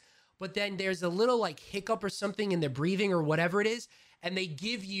Jones, but then there's a little like hiccup or something in their breathing or whatever it is, and they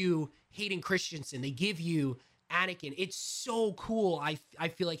give you Hayden Christensen, they give you Anakin. It's so cool. I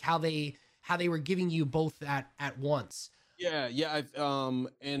feel like how they were giving you both at once. Yeah.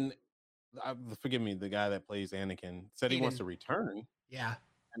 And forgive me, the guy that plays Anakin said he wants to return. Yeah.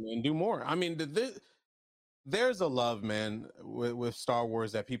 And do more. I mean, there's a love, man, with Star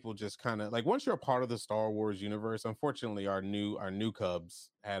Wars that people just kind of like. Once you're a part of the Star Wars universe, unfortunately, our new cubs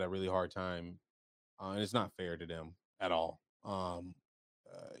had a really hard time, and it's not fair to them at all.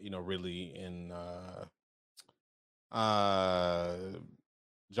 Really, in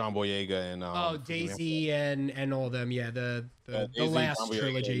John Boyega and Daisy and all of them. Yeah, the last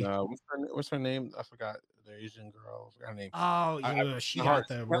trilogy. What's her name? I forgot. The Asian girl. I forgot her name. Oh, she got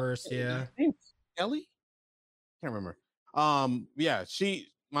the worst. Yeah, Ellie. Can't remember.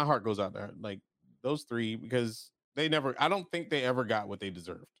 My heart goes out there. Like those 3, because I don't think they ever got what they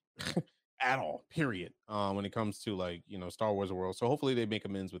deserved at all. Period. When it comes to Star Wars world. So hopefully they make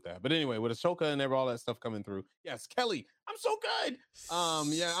amends with that. But anyway, with Ahsoka and all that stuff coming through. Yes, Kelly. I'm so good.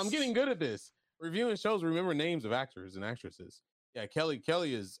 I'm getting good at this. Reviewing shows, remember names of actors and actresses. Yeah, Kelly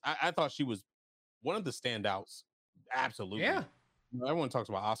is. I thought she was one of the standouts. Absolutely. Yeah. Everyone talks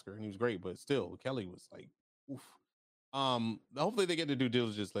about Oscar and he was great, but still, Kelly was like, oof. Hopefully they get to due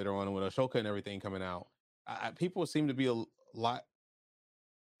diligence later on with Ahsoka and everything coming out. People seem to be a lot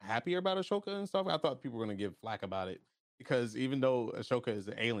happier about Ahsoka and stuff. I thought people were going to give flack about it because even though Ahsoka is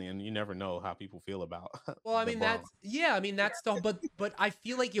an alien, you never know how people feel about. Well, I mean that's the but I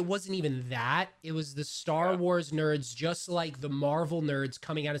feel like it wasn't even that. It was the Star Wars nerds, just like the Marvel nerds,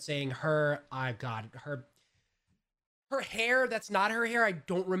 coming out and saying her hair, that's not her hair. I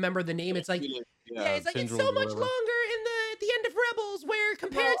don't remember the name. It's like it's like it's so much longer in the end of Rebels, where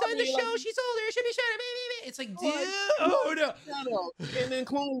compared to in the show, she's older. It should be shorter. It's like, dude, And in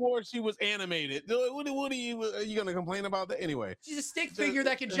Clone Wars, she was animated. What are you gonna complain about that anyway? She's a stick figure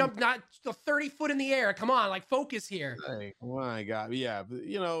that can jump not 30 foot in the air. Come on, like focus here. Like, my God, yeah, but,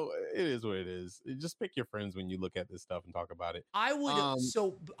 it is what it is. Just pick your friends when you look at this stuff and talk about it. I would.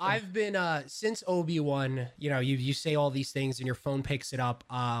 So I've been since Obi-Wan. You say all these things and your phone picks it up.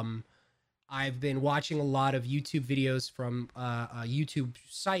 I've been watching a lot of YouTube videos from a YouTube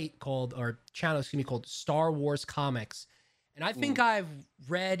site called Star Wars Commix. And I think I've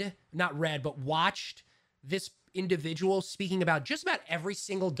watched this individual speaking about just about every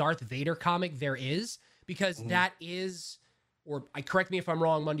single Darth Vader comic there is, because that is, or correct me if I'm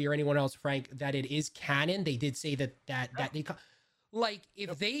wrong, Mundy, or anyone else, Frank, that it is canon. They did say that they, like,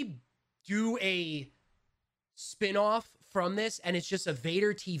 if they do a spin-off from this and it's just a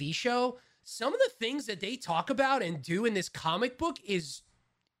Vader TV show, some of the things that they talk about and do in this comic book is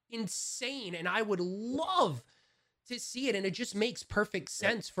insane. And I would love to see it. And it just makes perfect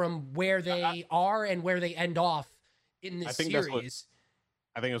sense from where they are and where they end off in this series.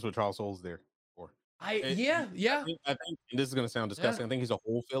 I think that's what Charles Soule's there for. I think, and this is going to sound disgusting. I think he's a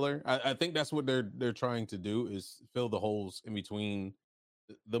hole filler. I think that's what they're trying to do, is fill the holes in between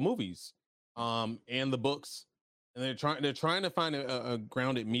the movies and the books, and they're trying to find a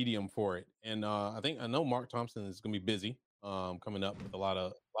grounded medium for it. And I know Mark Thompson is going to be busy coming up with a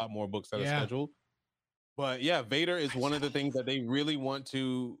lot more books that are scheduled. But yeah, Vader is one of the things that they really want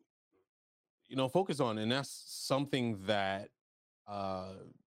to, focus on, and that's something that,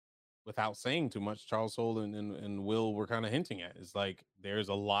 without saying too much, Charles Soule and Will were kind of hinting at. It's like there's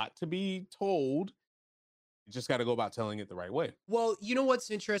a lot to be told. You just got to go about telling it the right way. Well, you know what's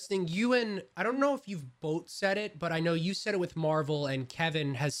interesting? You and I don't know if you've both said it, but I know you said it with Marvel, and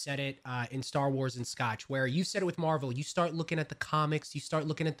Kevin has said it in Star Wars and Scotch, where you said it with Marvel. You start looking at the comics, you start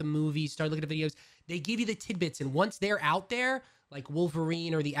looking at the movies, start looking at videos. They give you the tidbits, and once they're out there, like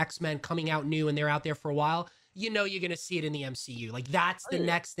Wolverine or the X-Men coming out new, and they're out there for a while, you're going to see it in the MCU. Like that's the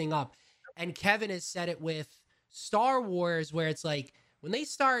next thing up. And Kevin has said it with Star Wars, where it's like, when they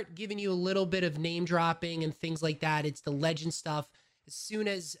start giving you a little bit of name dropping and things like that, it's the legend stuff. As soon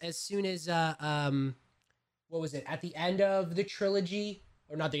as what was it? At the end of the trilogy,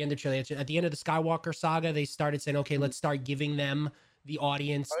 or not the end of the trilogy, at the end of the Skywalker saga, they started saying, okay, let's start giving them, the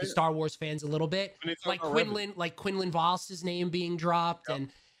audience, the Star Wars fans, a little bit. Like Quinlan Voss's name being dropped,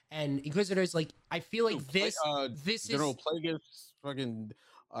 and Inquisitors. Like, I feel like this General Plagueis fucking.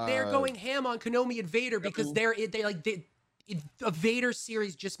 They're going ham on Kenobi and Vader because a Vader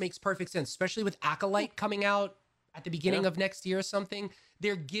series just makes perfect sense, especially with Acolyte coming out at the beginning of next year or something.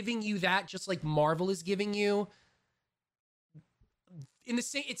 They're giving you that just like Marvel is giving you.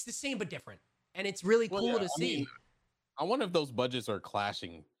 It's the same but different, and it's really cool to see. I wonder if those budgets are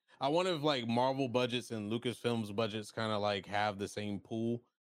clashing. I wonder if like Marvel budgets and Lucasfilm's budgets kind of like have the same pool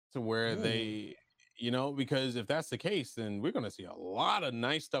to where they. Because if that's the case, then we're going to see a lot of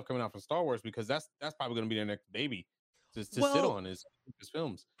nice stuff coming out from Star Wars, because that's probably going to be their next baby to sit on is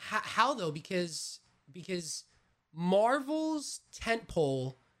films. How though? Because Marvel's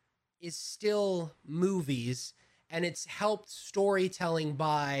tentpole is still movies, and it's helped storytelling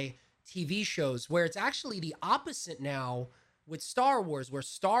by TV shows, where it's actually the opposite now with Star Wars, where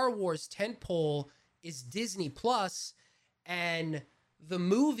Star Wars tentpole is Disney Plus, and the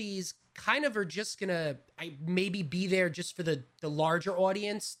movies kind of are just gonna maybe be there just for the larger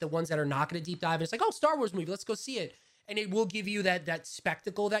audience, the ones that are not gonna deep dive. And it's like, oh, Star Wars movie, let's go see it, and it will give you that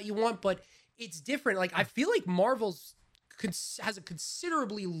spectacle that you want. But it's different. Like, I feel like Marvel's has a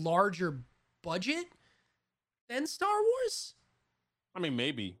considerably larger budget than Star Wars. I mean,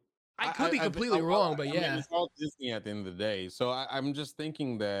 maybe I could be completely wrong, but yeah, it's all Disney at the end of the day. So I'm just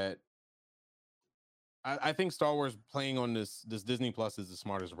thinking that. I think Star Wars playing on this Disney Plus is the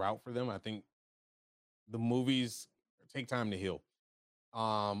smartest route for them. I think the movies take time to heal.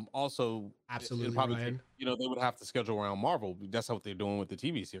 Also, absolutely, probably they would have to schedule around Marvel. That's what they're doing with the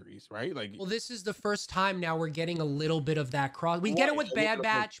TV series, right? Like, well, this is the first time now we're getting a little bit of that cross. We get it with Bad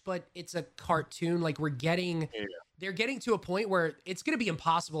Batch, but it's a cartoon. Like, they're getting to a point where it's going to be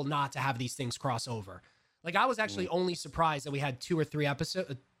impossible not to have these things cross over. Like, I was actually only surprised that we had 2 or 3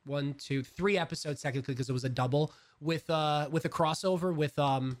 episodes. 1, 2, 3 episodes technically, because it was a double with a crossover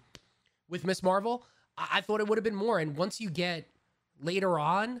with Miss Marvel. I thought it would have been more, and once you get later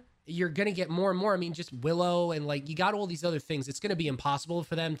on, you're gonna get more and more. I mean, just Willow, and like, you got all these other things. It's gonna be impossible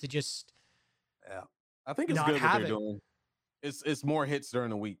for them to just I think it's good what they're doing. It's more hits during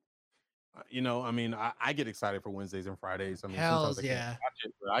the week. I mean, I get excited for Wednesdays and Fridays. I mean, sometimes I can't watch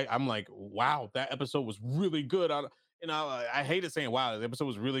it, but I'm like, wow, that episode was really good. I hated saying, wow, the episode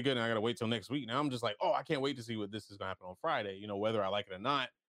was really good, and I got to wait till next week. Now I'm just like, oh, I can't wait to see what this is going to happen on Friday. Whether I like it or not,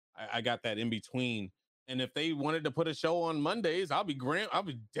 I got that in between. And if they wanted to put a show on Mondays, I'll be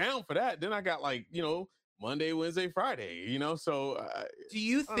down for that. Then I got Monday, Wednesday, Friday, so. Do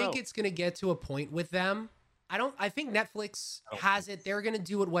you think it's going to get to a point with them? I think Netflix has it. They're going to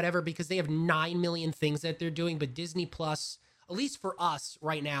do it, whatever, because they have 9 million things that they're doing. But Disney Plus, at least for us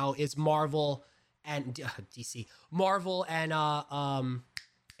right now, is Marvel and DC, Marvel and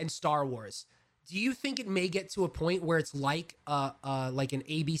Star Wars. Do you think it may get to a point where it's like an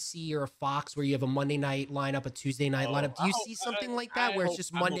ABC or a Fox, where you have a Monday night lineup, a Tuesday night lineup? Do you see something like that, where it's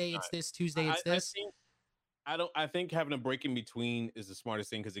just Monday it's this, Tuesday it's this? I think having a break in between is the smartest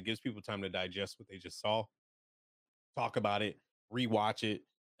thing, because it gives people time to digest what they just saw, talk about it, rewatch it,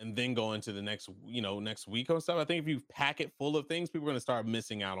 and then go into the next week or stuff. I think if you pack it full of things, people are going to start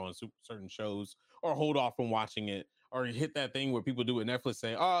missing out on certain shows, or hold off from watching it, or hit that thing where people do with Netflix,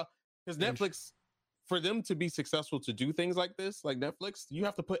 say, because Netflix, for them to be successful, to do things like this, like Netflix, you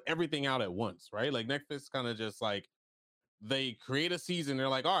have to put everything out at once, right? Like Netflix kind of just like, they create a season, they're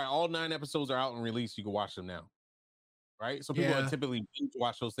like, all right, all 9 episodes are out and released, you can watch them now, right? So people are typically binge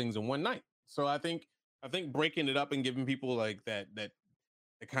watch those things in one night. So I think breaking it up and giving people like that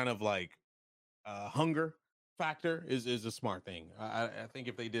kind of like hunger factor is a smart thing. I think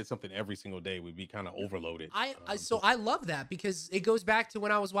if they did something every single day, we'd be kind of overloaded. I love that, because it goes back to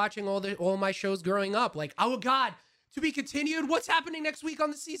when I was watching all my shows growing up. Like, oh God, to be continued. What's happening next week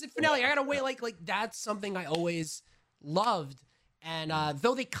on the season finale? I gotta wait. Like that's something I always loved. And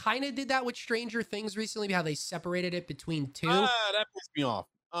though they kind of did that with Stranger Things recently, how they separated it between two. That pissed me off.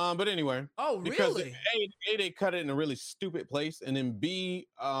 But anyway. Oh, really? A, they cut it in a really stupid place, and then B,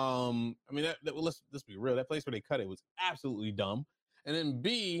 I mean, let's be real. That place where they cut it was absolutely dumb. And then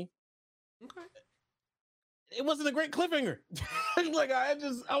B, okay, it wasn't a great cliffhanger. Like I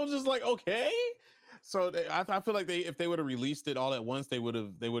was just like, okay. So I feel like if they would have released it all at once, they would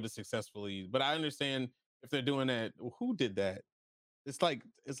have successfully. But I understand if they're doing that. Who did that? It's like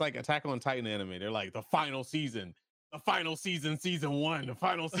Attack on Titan anime. They're like the final season, season 1, the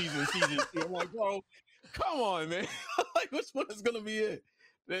final season, season 2. I'm like, bro, come on, man. Like, which one is gonna be it?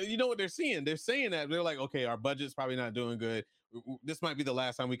 You know what they're seeing? They're saying that they're like, okay, our budget's probably not doing good. This might be the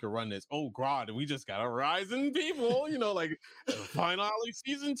last time we could run this. Oh God, we just got a rise in people. Like finally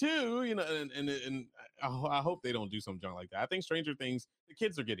season 2. And I hope they don't do some junk like that. I think Stranger Things, the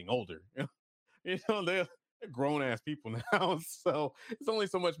kids are getting older. They're grown ass people now, so it's only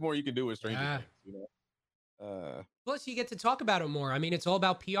so much more you can do with Stranger Things. Plus, you get to talk about it more. I mean, it's all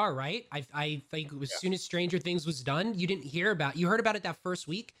about PR, right? I think as soon as Stranger Things was done, you heard about it that first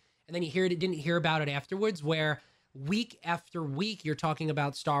week, and then you didn't hear about it afterwards, where week after week, you're talking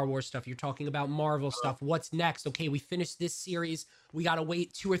about Star Wars stuff. You're talking about Marvel stuff. What's next? Okay, we finished this series. We got to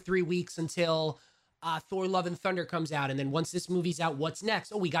wait 2 or 3 weeks until Thor Love and Thunder comes out. And then once this movie's out, what's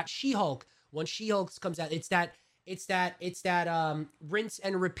next? Oh, we got She-Hulk. Once She-Hulk comes out, it's that rinse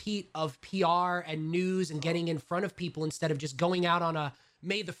and repeat of PR and news and getting in front of people instead of just going out on a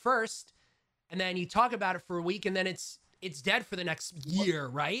May the 1st, and then you talk about it for a week and then it's dead for the next year,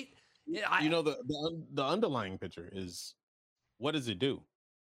 right? The underlying picture is, what does it do?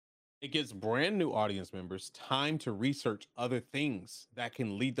 It gives brand new audience members time to research other things that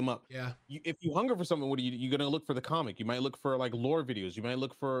can lead them up. Yeah. If you hunger for something, what are you going to look for? The comic. You might look for like lore videos. You might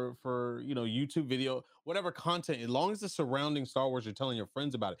look for YouTube video, whatever content. As long as it's surrounding Star Wars, you're telling your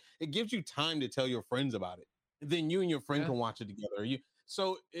friends about it. It gives you time to tell your friends about it. Then you and your friend can watch it together.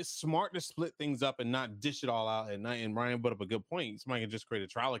 So it's smart to split things up and not dish it all out at night. And Ryan put up a good point. Somebody can just create a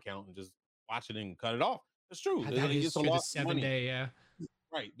trial account and just watch it and cut it off. That's true. That is true. The 7-day, yeah.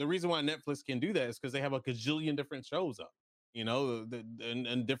 Right. The reason why Netflix can do that is because they have a gajillion different shows up,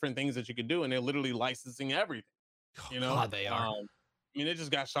 and different things that you could do, and they're literally licensing everything. God, they are. I mean, they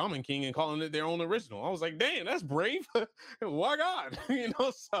just got Shaman King and calling it their own original. I was like, damn, that's brave. Why God?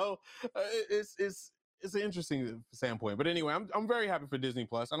 So it's an interesting standpoint. But anyway, I'm very happy for Disney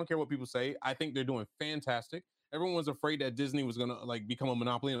Plus. I don't care what people say. I think they're doing fantastic. Everyone was afraid that Disney was gonna like become a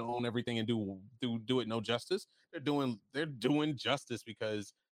monopoly and own everything and do it no justice. They're doing justice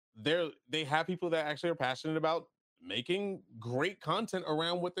because they have people that actually are passionate about making great content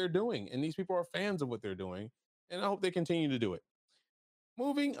around what they're doing, and these people are fans of what they're doing, and I hope they continue to do it.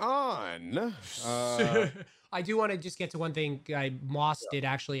 Moving on. I do want to just get to one thing. Moss did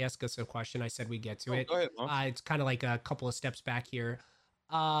actually ask us a question. I said we'd get to it. Go ahead, Moss. It's kind of like a couple of steps back here.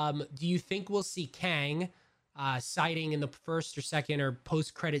 Do you think we'll see Kang sighting in the first or second or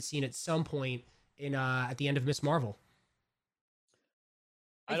post-credit scene at some point in at the end of Miss Marvel?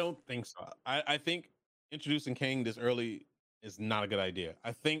 I don't think so. I think introducing Kang this early is not a good idea.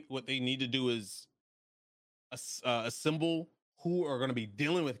 I think what they need to do is assemble who are going to be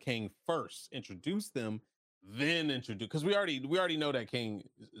dealing with Kang first, introduce them, then introduce, because we already know that Kang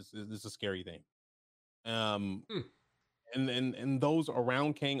is a scary thing. And those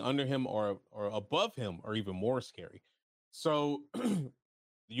around Kang, under him or above him, are even more scary. So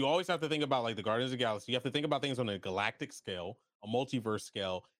you always have to think about like the Guardians of the Galaxy. You have to think about things on a galactic scale, a multiverse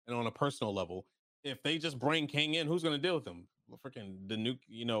scale, and on a personal level. If they just bring Kang in, who's going to deal with him? Freaking the new,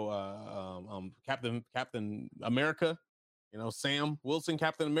 Captain America, Sam Wilson,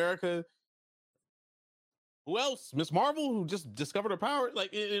 Captain America. Who else? Miss Marvel, who just discovered her power.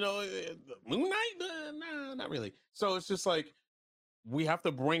 Like, Moon Knight? Nah, not really. So it's just like, we have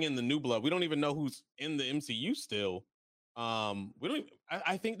to bring in the new blood. We don't even know who's in the MCU still. We don't.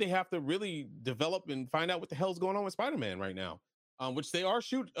 I think they have to really develop and find out what the hell's going on with Spider-Man right now. Which they are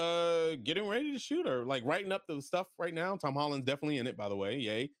getting ready to shoot, or like writing up the stuff right now. Tom Holland's definitely in it, by the way.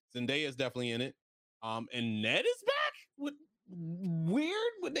 Yay. Zendaya is definitely in it. And Ned is back. What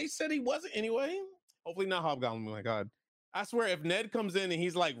weird? But they said he wasn't anyway. Hopefully not Hobgoblin. Oh my God. I swear, if Ned comes in and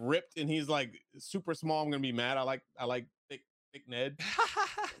he's like ripped and he's like super small, I'm gonna be mad. I like thick Ned.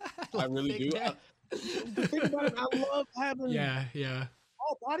 I really do. Think about it. I love having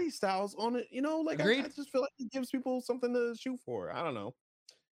all body styles on it. You know, like I just feel like it gives people something to shoot for. I don't know.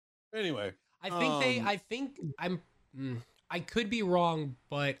 Anyway, I could be wrong,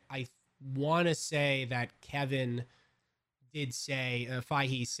 but I want to say that Kevin did say,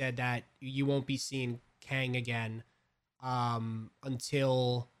 Fahey said that you won't be seeing Kang again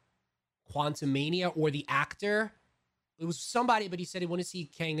until Quantumania, or the actor. It was somebody, but he said he wouldn't see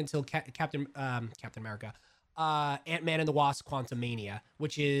Kang until Captain America, Ant-Man and the Wasp: Quantumania,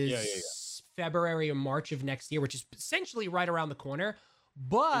 which is February or March of next year, which is essentially right around the corner.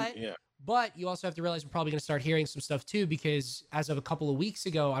 But you also have to realize we're probably going to start hearing some stuff too, because as of a couple of weeks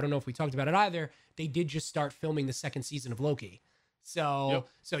ago, I don't know if we talked about it either, they did just start filming the second season of Loki. So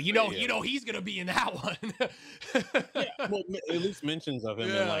you know he's gonna be in that one. Well, at least mentions of him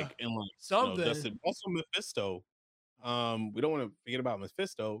in like something. You know, also Mephisto. We don't want to forget about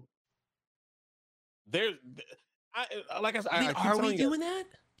Mephisto. Are we doing that?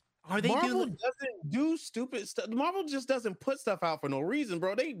 Are they Marvel doesn't do stupid stuff. Marvel just doesn't put stuff out for no reason,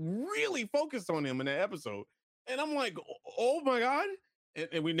 bro. They really focused on him in that episode, and I'm like, oh my God,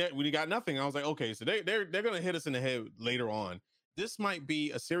 and we got nothing. I was like, okay, so they're gonna hit us in the head later on. This might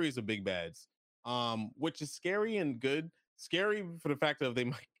be a series of big bads, which is scary and good. Scary for the fact that they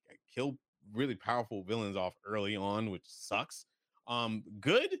might kill really powerful villains off early on, which sucks.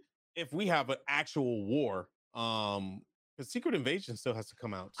 Good if we have an actual war. Because Secret Invasion still has to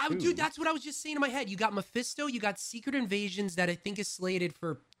come out too. Dude, that's what I was just saying in my head. You got Mephisto, you got Secret Invasions that I think is slated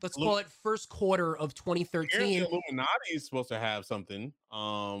for, let's call it first quarter of 2013. Illuminati is supposed to have something.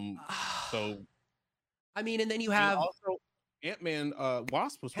 So I mean, and then you have also Ant-Man,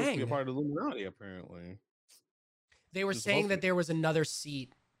 Wasp was supposed to be a part of the Illuminati, apparently. They were saying that there was another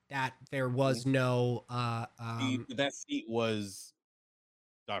seat that there was no that seat was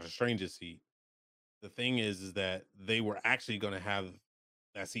Doctor Strange's seat. The thing is that they were actually going to have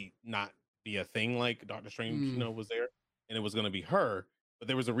that seat not be a thing like Doctor Strange, you know, was there, and it was going to be her. But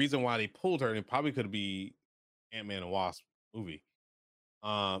there was a reason why they pulled her, and it probably could be Ant-Man and Wasp movie.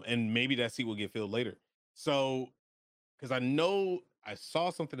 And maybe that seat will get filled later. So, because I know I saw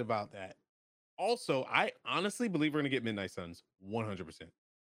something about that. Also, I honestly believe we're going to get Midnight Suns 100%.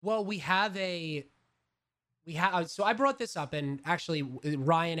 Well, so I brought this up, and actually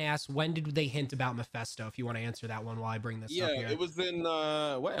Ryan asked, when did they hint about Mephisto? If you want to answer that one while I bring this up here. It was in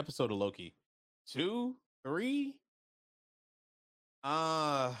what episode of Loki? 2, 3?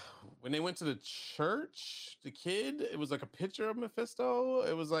 When they went to the church, the kid, it was like a picture of Mephisto.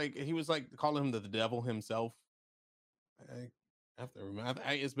 It was like he was like calling him the devil himself. I have to remember.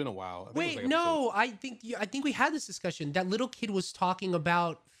 It's been a while. Wait, no, I think we had this discussion. That little kid was talking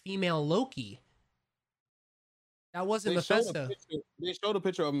about female Loki. That wasn't Mephisto. They showed a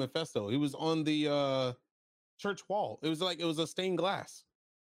picture of Mephisto. He was on the church wall. It was a stained glass.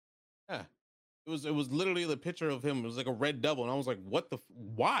 Yeah. It was literally the picture of him. It was like a red devil. And I was like,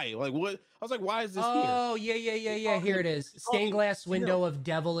 why? Like, what? I was like, why is this here? Oh, yeah. Here it is. Stained glass window of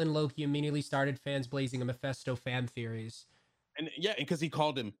devil and Loki immediately started fans blazing a Mephisto fan theories. And because he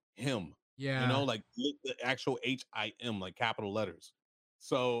called him. Yeah. You know, like the actual HIM, like capital letters.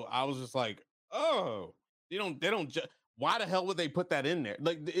 So I was just like, oh, they don't why the hell would they put that in there?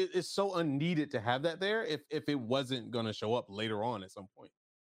 Like, it's so unneeded to have that there if it wasn't going to show up later on at some point.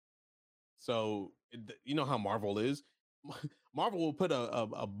 So, you know how Marvel is. Marvel will put a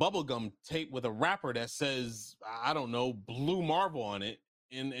bubblegum tape with a wrapper that says, I don't know, Blue Marvel on it.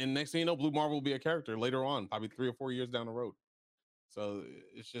 And next thing you know, Blue Marvel will be a character later on, probably 3 or 4 years down the road. So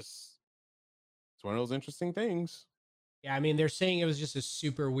it's one of those interesting things. Yeah, I mean, they're saying it was just a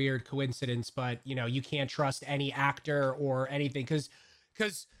super weird coincidence, but, you know, you can't trust any actor or anything because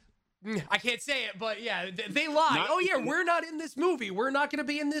I can't say it, but yeah, they lie. We're not in this movie. We're not going to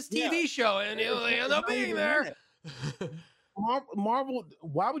be in this TV show, and they end up being there. Marvel,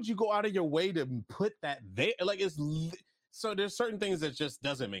 why would you go out of your way to put that there? Like, so there's certain things that just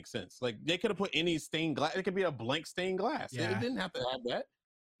doesn't make sense. Like, they could have put any stained glass. It could be a blank stained glass. Yeah. It didn't have to have that,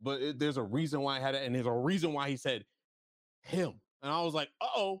 but there's a reason why I had it, and there's a reason why he said him. And I was like,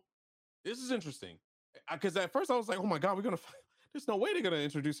 this is interesting. Because at first I was like, oh my God, there's no way they're gonna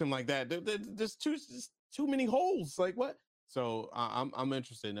introduce him like that. There's too too many holes. Like what? So I'm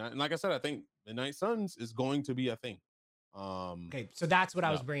interested in that. And like I said, I think Midnight Suns is going to be a thing. Okay, so that's what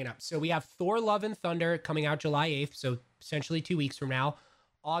I was bringing up. So we have Thor: Love and Thunder coming out July 8th, so essentially 2 weeks from now.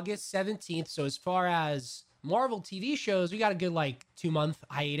 August 17th. So as far as Marvel TV shows, we got a good like 2-month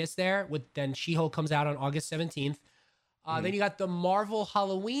hiatus there. With then She-Hulk comes out on August 17th. Then you got the Marvel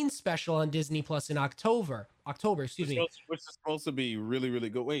Halloween special on Disney Plus in October. Excuse me. Which is supposed to be really, really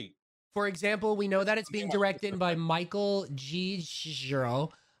good. Wait. For example, we know that it's being directed by Michael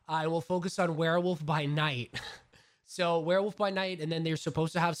Giacchino. I will focus on Werewolf by Night. So Werewolf by Night, and then they're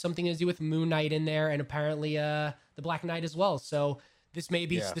supposed to have something to do with Moon Knight in there, and apparently the Black Knight as well. So this may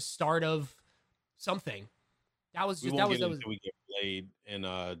be the start of something. That was just we get Blade and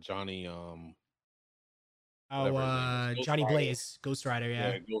Johnny Johnny Blaze, Ghost Rider,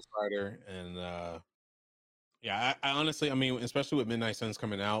 yeah, Ghost Rider, and I honestly, I mean, especially with Midnight Suns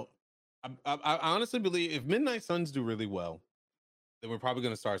coming out, I honestly believe if Midnight Suns do really well, then we're probably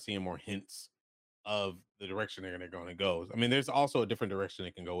going to start seeing more hints of the direction they're going to go. I mean, there's also a different direction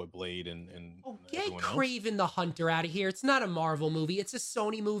they can go with Blade and get Kraven the Hunter out of here. It's not a Marvel movie. It's a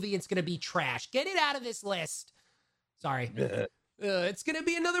Sony movie. It's going to be trash. Get it out of this list. Sorry. It's going to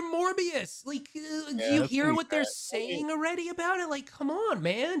be another Morbius. Like, do you hear what they're saying already about it? Like, come on,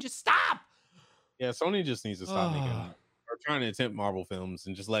 man. Just stop. Yeah, Sony just needs to stop making or trying to attempt Marvel films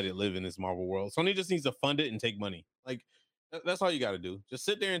and just let it live in this Marvel world. Sony just needs to fund it and take money. Like, that's all you got to do. Just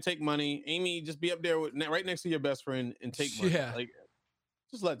sit there and take money. Amy, just be up there right next to your best friend and take money. Yeah. Like,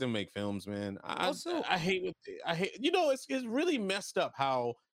 just let them make films, man. I hate. You know, it's really messed up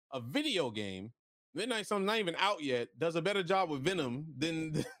how a video game, Midnight Sun's not even out yet, does a better job with Venom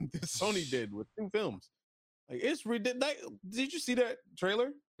than Sony did with 2 films. Like, it's ridiculous. Did you see that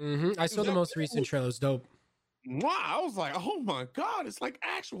trailer? Mm-hmm. I saw the most recent trailer. It's dope. Wow, I was like, oh my god, it's like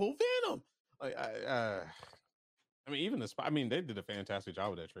actual Venom. Like, I mean, even they did a fantastic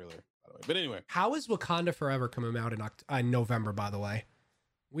job with that trailer, by the way. But anyway, how is Wakanda Forever coming out in November? By the way,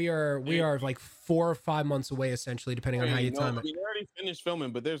 we are like 4 or 5 months away, essentially, depending on how you time it. We already finished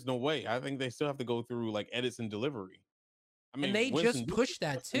filming, but there's no way. I think they still have to go through like edits and delivery. I mean, and they just pushed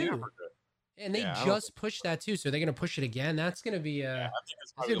that too. And they just pushed that too. So they're gonna push it again. That's gonna be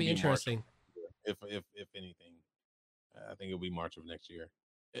it's gonna be interesting. If anything, I think it'll be March of next year.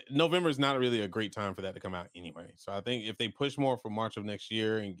 November is not really a great time for that to come out anyway. So I think if they push more for March of next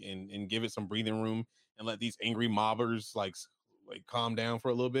year and give it some breathing room and let these angry mobbers like calm down for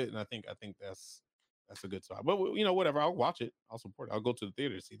a little bit, and I think that's a good spot. But you know, whatever, I'll watch it. I'll support it. I'll go to the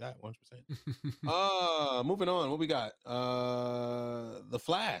theater to see that 100%. Moving on. What we got? The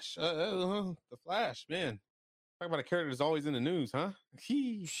Flash. The Flash, man. Talk about a character that's always in the news, huh?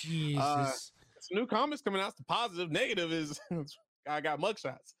 Jesus. Some new comics coming out. The positive, negative is I got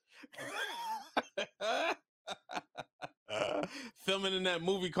mugshots. Filming in that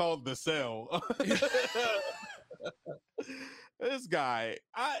movie called The Cell. This guy,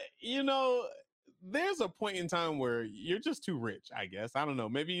 there's a point in time where you're just too rich, I guess. I don't know.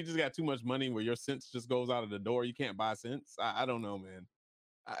 Maybe you just got too much money where your sense just goes out of the door. You can't buy sense. I don't know, man.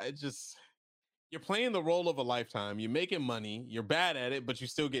 You're playing the role of a lifetime. You're making money. You're bad at it, but you're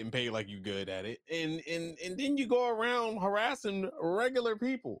still getting paid like you're good at it. And then you go around harassing regular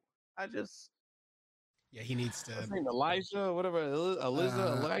people. He needs to. What's his name? Elijah, whatever.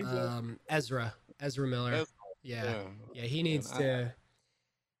 Elijah. Ezra Miller. Yeah. He needs to.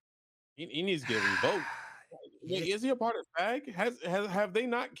 He needs to get revoked. Is he a part of SAG? Have they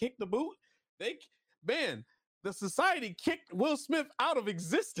not kicked the boot? The society kicked Will Smith out of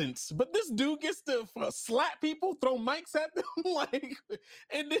existence, but this dude gets to slap people, throw mics at them,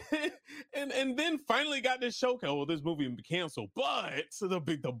 and then finally got this show. Oh, well, this movie be canceled, but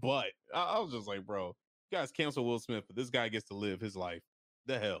the but. I was just like, bro, you guys cancel Will Smith, but this guy gets to live his life.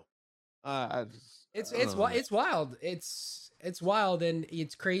 The hell, it's wild. It's wild, and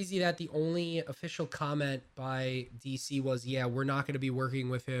it's crazy that the only official comment by DC was, we're not going to be working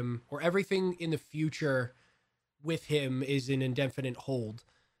with him, or everything in the future with him is an indefinite hold.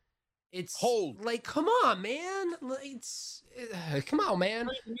 It's hold. Like, come on, man. Come on, man.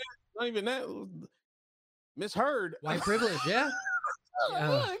 Not even that. Misheard. White privilege, yeah. Come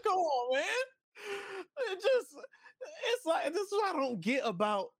on, man. It's like, this is what I don't get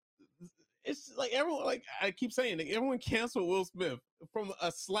about. It's like everyone, like I keep saying, like, everyone canceled Will Smith from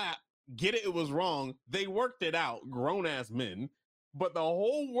a slap. Get it? It was wrong. They worked it out. Grown ass men. But the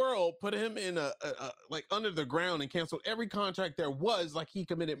whole world put him in a like under the ground and canceled every contract there was, like he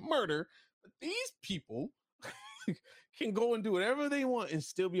committed murder. But these people can go and do whatever they want and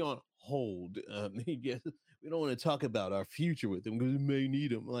still be on hold. We don't want to talk about our future with them because we may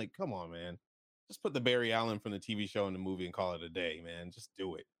need them. Like, come on, man. just put the Barry Allen from the TV show in the movie and call it a day, man. Just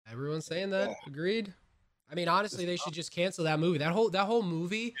do it. Everyone's saying that. Agreed. I mean, honestly, Just they should just cancel that movie. That whole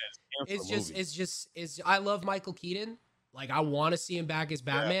movie cancel the movie. is. I love Michael Keaton. Like, I want to see him back as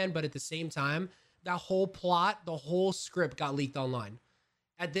Batman, but at the same time, that whole plot, the whole script got leaked online.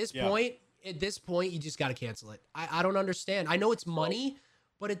 At this point, you just got to cancel it. I don't understand. I know it's money,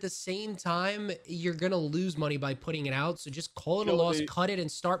 but at the same time, you're gonna lose money by putting it out. So just call it a loss, cut it, and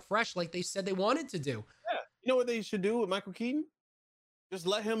start fresh, like they said they wanted to do. Yeah, you know what they should do with Michael Keaton? Just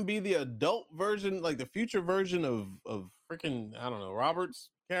let him be the adult version, like the future version of freaking, I don't know, Robert's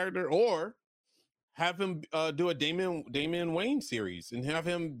character, or have him do a Damian Wayne series and have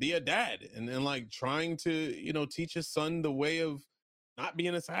him be a dad and like trying to, you know, teach his son the way of not being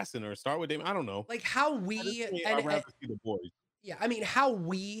an assassin, or start with Damian. I don't know. Like how we I'd rather see the boys. Yeah, I mean how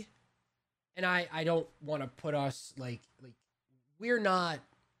we, and I don't want to put us like we're not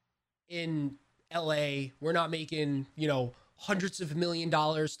in LA. We're not making, you know, hundreds of $1 million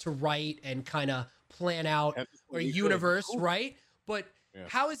to write and kind of plan out a universe, right? But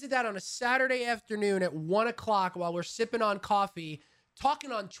how is it that on a Saturday afternoon at 1 o'clock while we're sipping on coffee,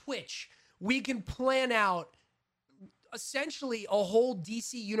 talking on Twitch, we can plan out essentially a whole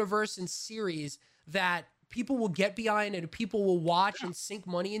DC universe and series that people will get behind and people will watch and sink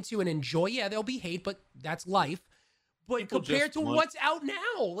money into and enjoy? Yeah, there'll be hate, but that's life. But people compared to what's out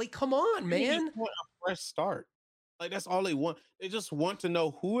now, like, come on, man. They want a fresh start. Like, that's all they want. They just want to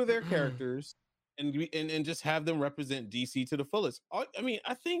know who are their characters and just have them represent DC to the fullest. I mean,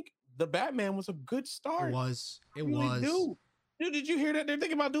 I think the Batman was a good start. It was. Dude, did you hear that? They're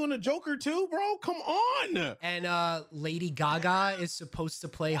thinking about doing a Joker too, bro. Come on. And Lady Gaga is supposed to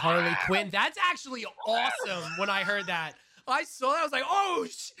play Harley Quinn. That's actually awesome. When I heard that, I saw that. I was like, oh,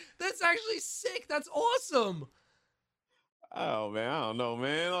 that's actually sick. That's awesome. Oh man, I don't know,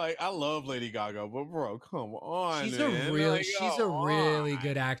 man. Like, I love Lady Gaga, but bro, come on. She's man. a really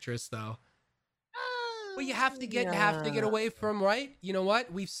good actress, though. But you have to get away from, right? You know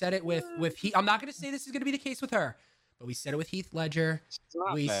what? We've said it with Heath. I'm not going to say this is going to be the case with her, but we said it with Heath Ledger.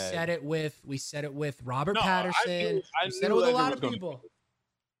 We said it with Robert Patterson. We said it with a lot of people.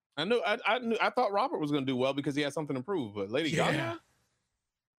 I thought Robert was going to do well because he had something to prove, but Lady Gaga.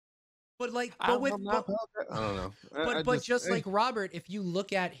 But I don't know. But just like Robert, if you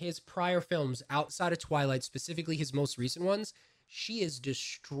look at his prior films outside of Twilight, specifically his most recent ones, she has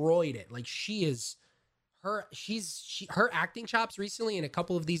destroyed it. Like, her acting chops recently in a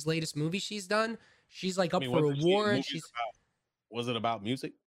couple of these latest movies she's done. She's like up for award. Was it about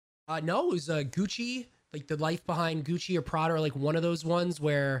music? No, it was Gucci, like the life behind Gucci or Prada, or like one of those ones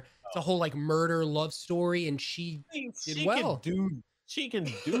where it's a whole like murder love story, and she did well. She can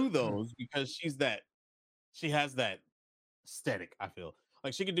do those because she has that aesthetic. I feel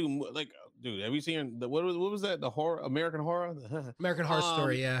like she could do, like, dude, have you seen what was that? The American Horror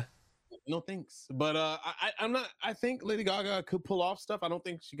Story, yeah. No thanks. But I think Lady Gaga could pull off stuff. I don't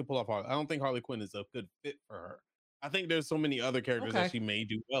think she could pull off I don't think Harley Quinn is a good fit for her. I think there's so many other characters that she may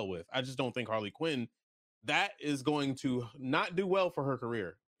do well with. I just don't think Harley Quinn, that is going to not do well for her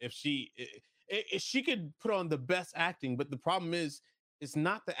career. If she could put on the best acting, but the problem is, it's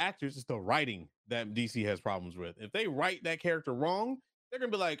not the actors, it's the writing that DC has problems with. If they write that character wrong, they're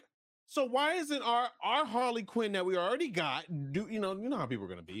gonna be like, so why isn't our Harley Quinn that we already got? You know how people are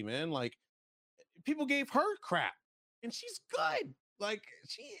gonna be, man. Like, people gave her crap, and she's good. Like,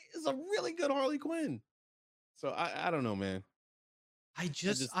 she is a really good Harley Quinn. So I don't know, man.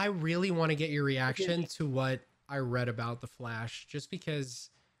 I really want to get your reaction to what I read about The Flash, just because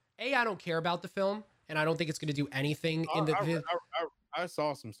I don't care about the film, and I don't think it's going to do anything in the. I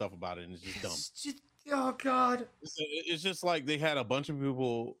saw some stuff about it, and it's just dumb. Oh God! It's just like they had a bunch of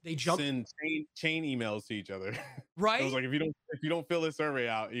people send chain emails to each other. Right? It was like, if you don't fill this survey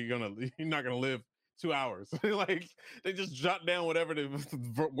out, you're not gonna live 2 hours. Like, they just jot down whatever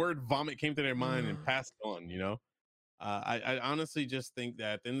the word vomit came to their mind and passed on. You know, I honestly just think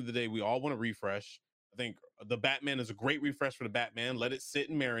that at the end of the day, we all want to refresh. I think the Batman is a great refresh for the Batman. Let it sit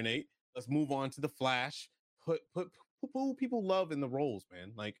and marinate. Let's move on to the Flash. Put people love in the roles,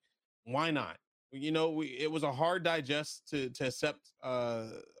 man. Like, why not? You know, it was a hard digest to accept.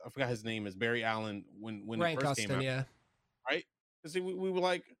 I forgot his name is Barry Allen when it first came out. Yeah, right. Because we were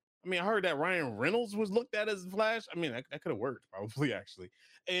like, I mean, I heard that Ryan Reynolds was looked at as Flash. I mean, that could have worked probably, actually.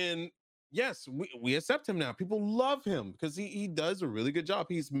 And yes, we accept him now. People love him because he does a really good job.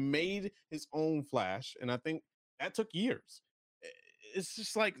 He's made his own Flash, and I think that took years. It's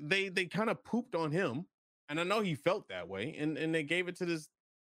just like they kind of pooped on him. And I know he felt that way, and they gave it to this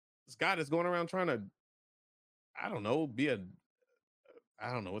guy that's going around trying to, I don't know,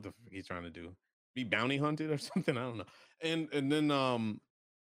 I don't know what the he's trying to do. be bounty hunted or something. I don't know. And then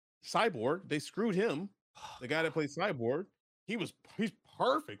Cyborg, they screwed him. The guy that plays Cyborg, he's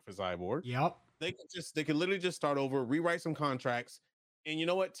perfect for Cyborg. Yep. They could literally just start over, rewrite some contracts, and you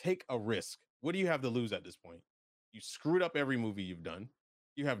know what? Take a risk. What do you have to lose at this point? You screwed up every movie you've done.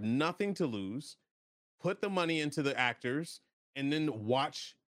 You have nothing to lose. Put the money into the actors and then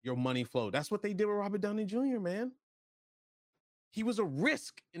watch your money flow. That's what they did with Robert Downey Jr., man. He was a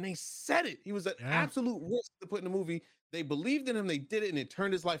risk, and they said it. He was an absolute risk to put in the movie. They believed in him, they did it, and it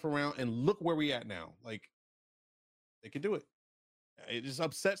turned his life around. And look where we at now. Like, they could do it. It just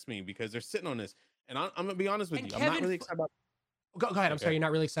upsets me because they're sitting on this. And I'm gonna be honest with you. I'm not really excited about. Go ahead. I'm sorry, you're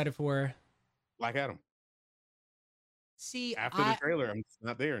not really excited for Black Adam. See, after the trailer, I'm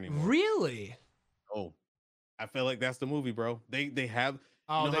not there anymore. Really? Oh, I feel like that's the movie, bro. They have.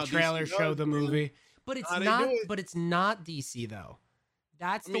 Oh, the trailer showed the movie, but it's not. But it's not DC though.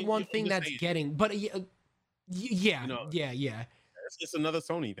 That's the one thing that's getting. But yeah, yeah. It's another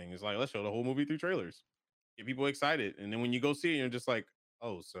Sony thing. It's like, let's show the whole movie through trailers, get people excited, and then when you go see it, you're just like,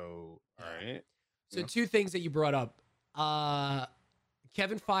 oh, so all right. So two things that you brought up.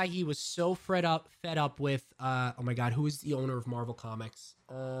 Kevin Feige was so fed up with oh my god, who is the owner of Marvel Comics?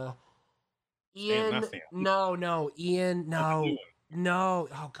 Ian. No.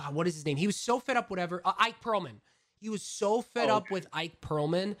 Oh god, what is his name? He was so fed up. Whatever. Ike Perlman. He was so fed up with Ike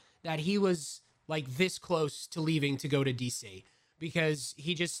Perlman that he was like this close to leaving to go to DC because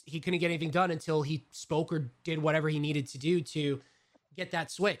he couldn't get anything done until he spoke or did whatever he needed to do to get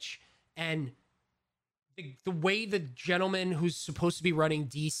that switch. And the way the gentleman who's supposed to be running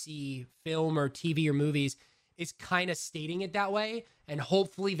DC film or TV or movies is kind of stating it that way. And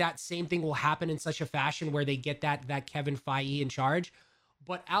hopefully that same thing will happen in such a fashion where they get that Kevin Feige in charge.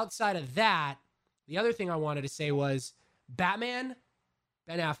 But outside of that, the other thing I wanted to say was Batman,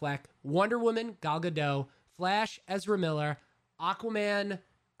 Ben Affleck, Wonder Woman, Gal Gadot, Flash, Ezra Miller, Aquaman,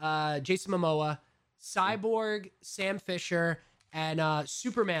 Jason Momoa, Cyborg, Sam Fisher, and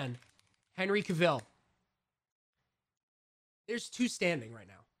Superman, Henry Cavill. There's two standing right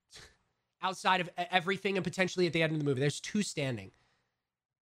now. Outside of everything and potentially at the end of the movie, there's two standing.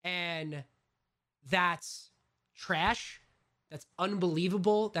 And that's trash. That's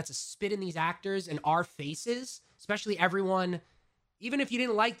unbelievable. That's a spit in these actors and our faces, especially everyone. Even if you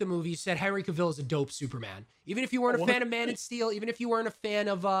didn't like the movie, you said Henry Cavill is a dope Superman. Even if you weren't a fan of Man of Steel, even if you weren't a fan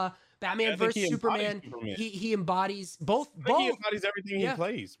of Batman versus Superman, he embodies both. He embodies everything he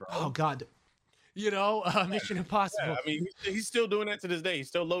plays, bro. Oh God. You know, Mission Impossible. Yeah, I mean, he's still doing that to this day. He's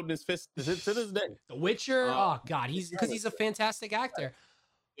still loading his fist to this day. The Witcher. Oh God, he's a fantastic actor.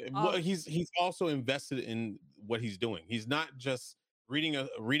 He's also invested in what he's doing. He's not just reading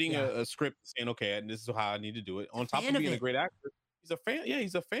a script saying, okay, and this is how I need to do it. On top of being a great actor, he's a fan. Yeah,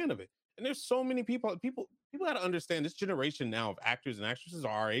 he's a fan of it. And there's so many people got to understand this generation now of actors and actresses are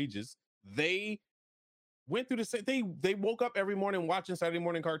our ages. They went through the same. They woke up every morning watching Saturday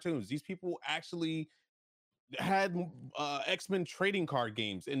morning cartoons. These people actually had X-Men trading card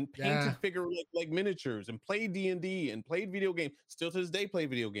games and painted figure like miniatures and played D&D and played video games. Still to this day play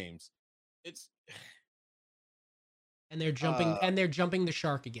video games. And they're jumping the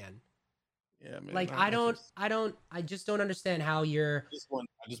shark again. Yeah, man. Like I just don't understand how you're. I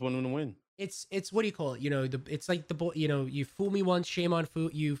just want them to win. It's what do you call it? You know, it's like you fool me once, shame on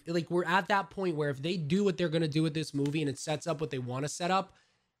fool you. Like we're at that point where if they do what they're gonna do with this movie and it sets up what they want to set up,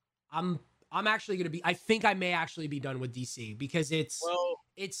 I'm actually gonna be. I think I may actually be done with DC because it's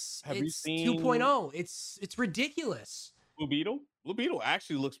 2.0. It's ridiculous. Blue Beetle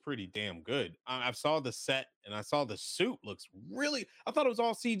actually looks pretty damn good. I saw the set and I saw the suit looks really. I thought it was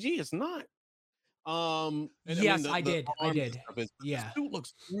all CG. It's not. Yes, I did. Yeah, the suit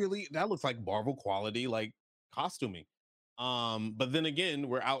looks that looks like Marvel quality, like costuming. But then again,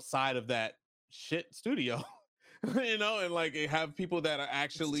 we're outside of that shit studio, you know, and like have people that are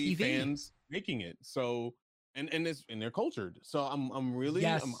actually fans making it. So and they're cultured. So I'm really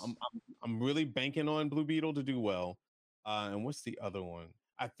I'm really banking on Blue Beetle to do well. And what's the other one?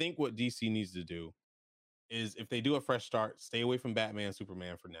 I think what DC needs to do is if they do a fresh start, stay away from Batman,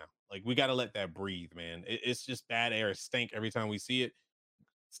 Superman for now. Like we got to let that breathe, man. It's just bad air, stink every time we see it.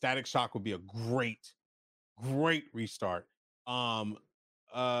 Static Shock would be a great restart. What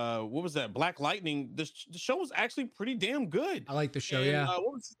was that? Black Lightning. The show was actually pretty damn good. I like the show. And,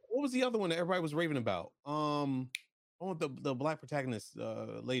 what was the other one that everybody was raving about? The black protagonist,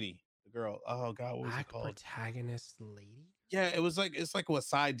 lady, the girl. Oh God, what was it called? Protagonist lady. Yeah, it's like a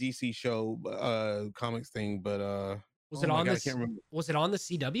side DC show, comics thing, but was it on the? I can't remember. Was it on the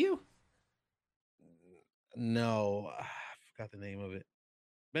CW? No, I forgot the name of it.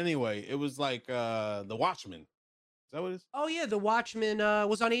 But anyway, it was like The Watchmen. Is that what it is? Oh yeah, The Watchmen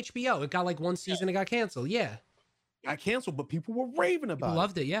was on HBO. It got like one season, it got canceled. Yeah. Got canceled, but people were raving People about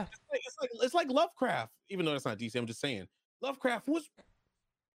loved it. Yeah. it's like Lovecraft, even though that's not DC. I'm just saying Lovecraft was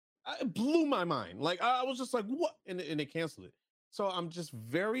it blew my mind. Like I was just like, what? And they canceled it. So I'm just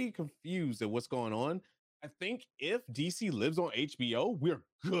very confused at what's going on. I think if DC lives on HBO, we're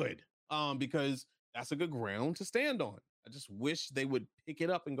good. Because that's a good ground to stand on. I just wish they would pick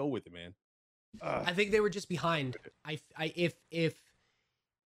it up and go with it, man. I think they were just behind.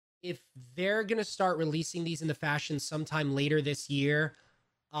 If they're gonna start releasing these in the fashion sometime later this year,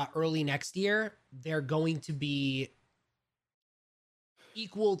 early next year, they're going to be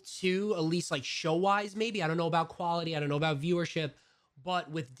equal to, at least like show wise, maybe. I don't know about quality, I don't know about viewership, but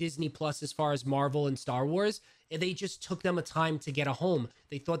with Disney Plus, as far as Marvel and Star Wars, they just took them a time to get a home.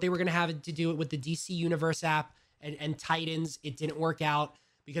 They thought they were gonna have to do it with the DC Universe app and Titans. It didn't work out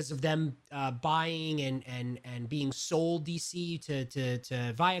because of them buying and being sold DC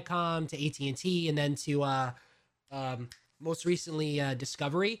to Viacom, to AT&T, and then to most recently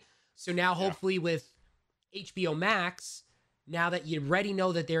Discovery. So now hopefully with HBO Max, now that you already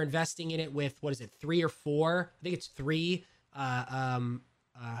know that they're investing in it with, what is it, 3 or 4? I think it's 3.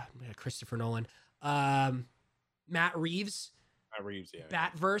 Christopher Nolan, Matt Reeves, yeah.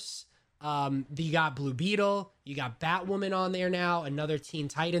 Batverse. You got Blue Beetle, you got Batwoman on there now. Another Teen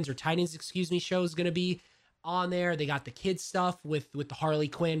Titans show is gonna be on there. They got the kids stuff with the Harley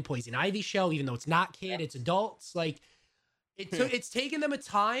Quinn, Poison Ivy show, even though it's not kid, it's adults. Like it's taking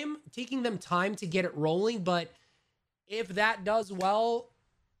them time to get it rolling. But if that does well,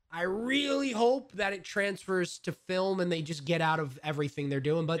 I really hope that it transfers to film and they just get out of everything they're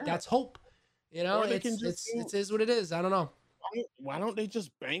doing. But that's hope. You know, it is what it is. I don't know. Why don't they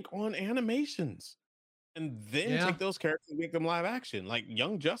just bank on animations and then take those characters and make them live action? Like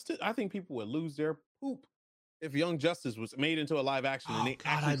Young Justice, I think people would lose their poop if Young Justice was made into a live action. And they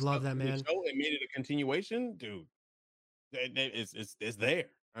I'd love that, man. Show and made it a continuation, dude. It's there.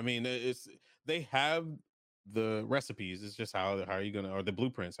 I mean, they have the recipes. It's just how are you gonna, or the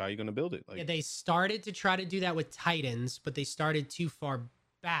blueprints? How are you gonna build it? Like they started to try to do that with Titans, but they started too far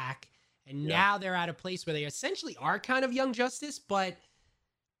back. And now they're at a place where they essentially are kind of Young Justice, but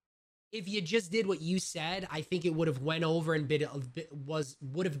if you just did what you said, I think it would have went over and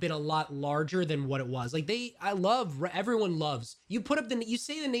would have been a lot larger than what it was. Like everyone loves. You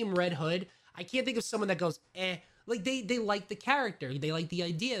say the name Red Hood, I can't think of someone that goes, eh. Like they like the character, they like the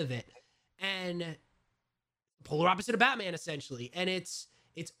idea of it, and polar opposite of Batman essentially. And it's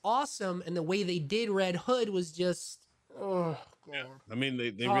awesome, and the way they did Red Hood was just. Oh, yeah. I mean,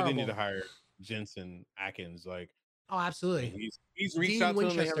 they really need to hire Jensen Atkins. Like, oh, absolutely. He's reached out to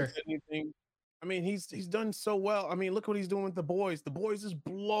him. They haven't said anything. I mean, he's done so well. I mean, look what he's doing with The Boys. The Boys is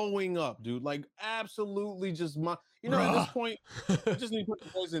blowing up, dude. Like, absolutely, just at this point, you just need to put The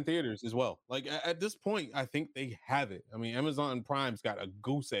Boys in theaters as well. Like, at this point, I think they have it. I mean, Amazon Prime's got a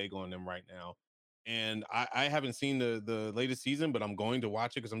goose egg on them right now. And I haven't seen the latest season, but I'm going to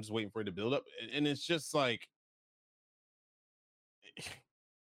watch it because I'm just waiting for it to build up. And it's just like,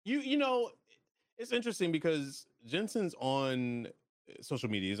 you know, it's interesting because Jensen's on social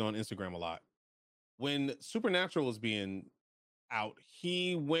media, he's on Instagram a lot. When Supernatural was being out,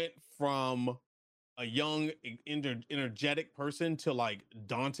 he went from a young, energetic person to like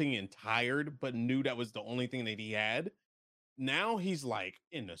daunting and tired, but knew that was the only thing that he had. Now he's like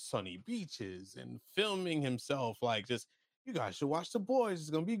in the sunny beaches and filming himself, like, just, you guys should watch The Boys. It's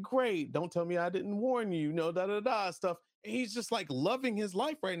gonna be great. Don't tell me I didn't warn you. Stuff. And he's just like loving his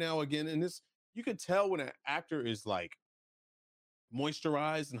life right now again. And this, you could tell when an actor is like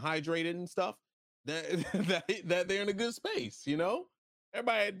moisturized and hydrated and stuff, that they're in a good space, you know?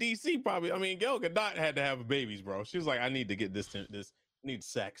 Everybody at DC probably, I mean, Gal Gadot had to have babies, bro. She was like, I need to get this, need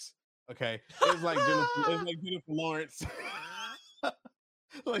sex. Okay. It's like Jennifer Lawrence.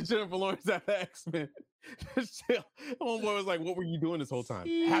 Like Jennifer Lawrence at X-Men. Homeboy was like, what were you doing this whole time?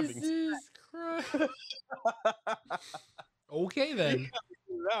 Jesus Christ. Okay then.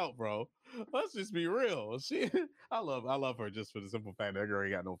 Out, bro. Let's just be real. I love her just for the simple fact that girl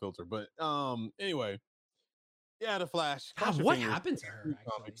ain't got no filter. But anyway, yeah, the Flash. God, what happened to her?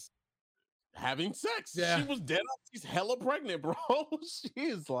 Having sex. Yeah. She was dead. She's hella pregnant, bro. She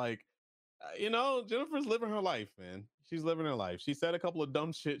is like, Jennifer's living her life, man. She's living her life. She said a couple of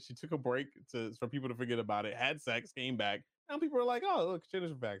dumb shit. She took a break for people to forget about it. Had sex, came back. Now people are like, "Oh, look,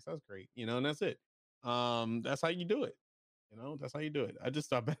 Jennifer Facts. That's great," and that's it. That's how you do it. That's how you do it. I just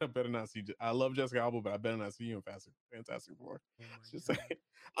thought I better not see. I love Jessica Alba, but I better not see you in Fantastic Four. Just saying.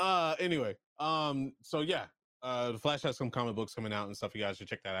 Anyway. So yeah, The Flash has some comic books coming out and stuff. You guys should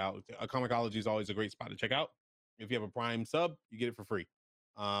check that out. Comixology is always a great spot to check out. If you have a Prime sub, you get it for free.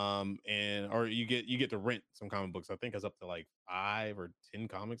 Or you get to rent some comic books. I think it's up to like 5 or 10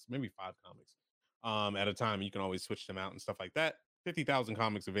 comics, maybe 5 comics at a time. You can always switch them out and stuff like that. 50,000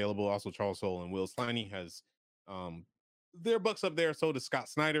 comics available. Also, Charles Soule and Will Sliney has their books up there. So does Scott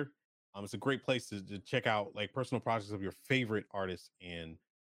Snyder. It's a great place to check out like personal projects of your favorite artists and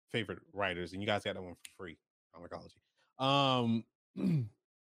favorite writers, and you guys got that one for free. Comixology.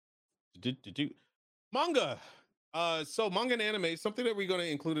 Manga. So manga and anime, something that we're going to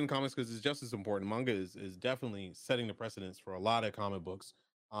include in comics because it's just as important. Manga is definitely setting the precedence for a lot of comic books.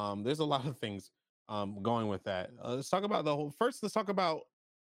 There's a lot of things going with that. Let's talk about let's talk about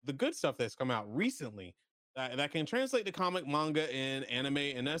the good stuff that's come out recently that can translate to comic, manga, and anime,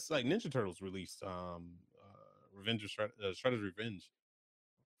 and that's like Ninja Turtles released Shredder's Revenge.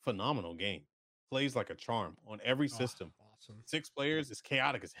 Phenomenal game. Plays like a charm on every system. Awesome. 6 players. It's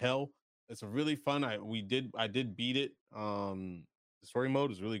chaotic as hell. It's a really fun. I did beat it. The story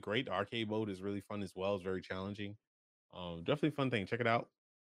mode is really great. The arcade mode is really fun as well. It's very challenging. Definitely a fun thing. Check it out.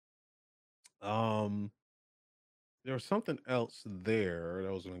 There was something else there that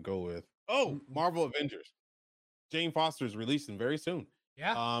I was gonna go with. Oh, Marvel Avengers. Jane Foster is releasing very soon.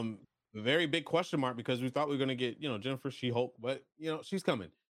 Yeah. A very big question mark because we thought we were gonna get Jennifer She-Hulk, but she's coming.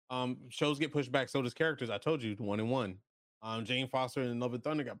 Shows get pushed back, so does characters. I told you 1 and 1. Jane Foster and Love and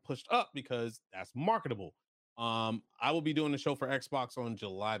Thunder got pushed up because that's marketable. I will be doing the show for Xbox on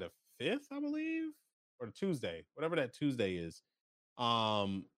July the 5th, I believe, or the Tuesday, whatever that Tuesday is.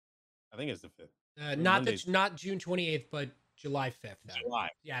 I think it's the 5th. Not June 28th, but July 5th. July.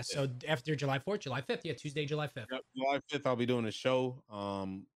 Yeah, 5th. So after July 4th, July 5th. Yeah, Tuesday, July 5th. Yep, July 5th, I'll be doing a show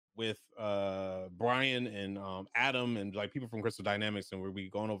with Brian and Adam and like people from Crystal Dynamics, and we'll be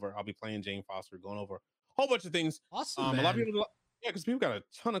going over. I'll be playing Jane Foster, going over a whole bunch of things. Awesome. A lot of people, because people got a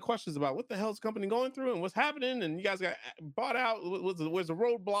ton of questions about what the hell is the company going through and what's happening, and you guys got bought out. Where's the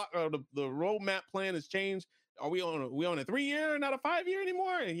roadblock? The roadmap plan has changed. Are we on a 3-year, not a 5-year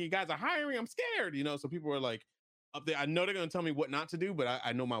anymore? And you guys are hiring. I'm scared, So people are like up there. I know they're gonna tell me what not to do, but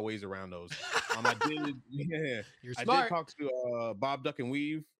I know my ways around those. I did. Yeah, you're smart. I did talk to Bob Duck and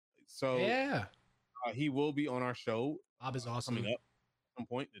Weave. So yeah, he will be on our show. Bob is awesome. Coming up at some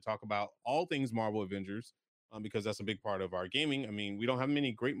point to talk about all things Marvel Avengers, because that's a big part of our gaming. I mean, we don't have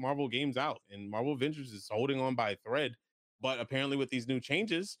many great Marvel games out, and Marvel Avengers is holding on by a thread. But apparently, with these new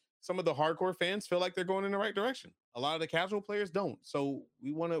changes, some of the hardcore fans feel like they're going in the right direction. A lot of the casual players don't. So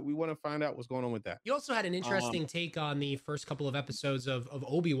we want to find out what's going on with that. You also had an interesting take on the first couple of episodes of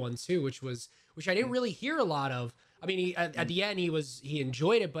Obi-Wan too, which I didn't really hear a lot of. I mean, at the end he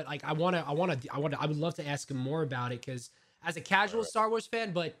enjoyed it, but like I would love to ask him more about it because as a casual Star Wars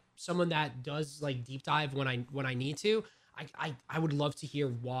fan, but someone that does like deep dive when I need to, I would love to hear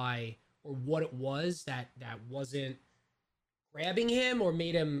why or what it was that wasn't grabbing him or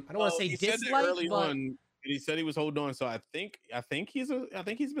made him, I don't want to say dislike, but he said he was holding on. So I think he's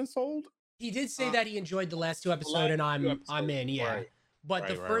been sold. He did say that he enjoyed the last 2 episodes, and I'm in, yeah. Right. But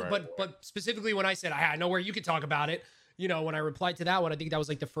but specifically when I said I know where you could talk about it, when I replied to that one, I think that was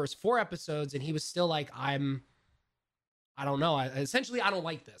like the first 4 episodes, and he was still like, I don't know. Essentially, I don't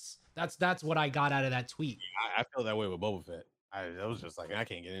like this. That's what I got out of that tweet. I feel that way with Boba Fett. I was just like, I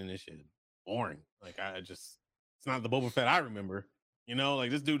can't get in this shit. Boring. Like it's not the Boba Fett I remember.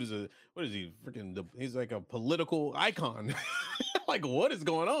 Like this dude is what is he? He's like a political icon. Like what is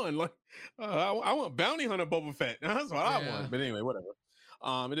going on? Like I want Bounty Hunter Boba Fett. That's what I want. But anyway, whatever.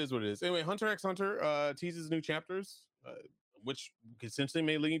 It is what it is. Anyway, Hunter x Hunter teases new chapters, which essentially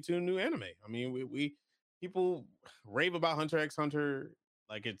may lead to a new anime. I mean, we people rave about Hunter x Hunter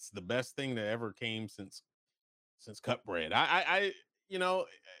like it's the best thing that ever came since cut bread. I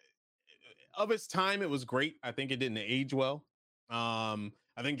of its time, it was great. I think it didn't age well. I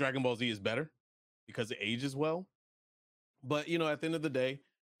think Dragon Ball Z is better because it ages well. But at the end of the day,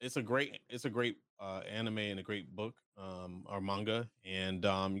 it's a great anime and a great book or manga, and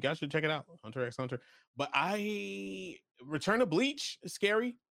you guys should check it out, Hunter x Hunter. But Return to Bleach is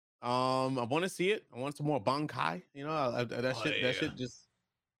scary. I want to see it. I want some more Bankai. That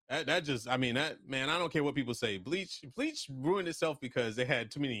shit. I mean, that man. I don't care what people say. Bleach ruined itself because they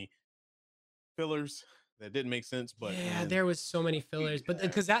had too many fillers that didn't make sense. But yeah, there was so many fillers. But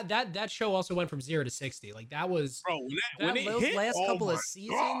because that show also went from 0 to 60. Like that was those last couple of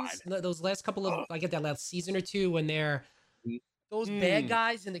seasons. Those last couple of I get that last season or 2 when they're those bad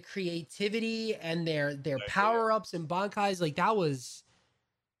guys and the creativity and their power ups and bankais. Like that was.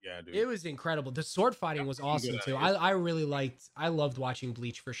 Yeah, dude. It was incredible. The sword fighting was awesome too. I loved watching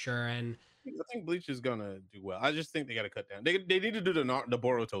Bleach for sure. And think Bleach is gonna do well. I just think they got to cut down. They need to do the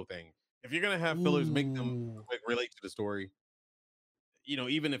Boruto thing. If you're gonna have fillers, make them relate to the story.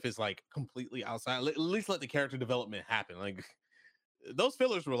 Even if it's like completely outside, at least let the character development happen. Like those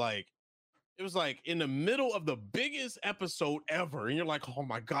fillers were like, it was like in the middle of the biggest episode ever, and you're like, oh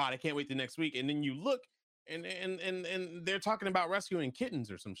my god, I can't wait the next week. And then you look, and they're talking about rescuing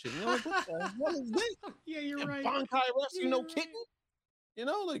kittens or some shit. You're like, what is this? Yeah, you're right. Bankai rescue no kitten.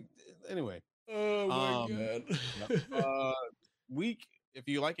 Like anyway. Oh my god. Week. If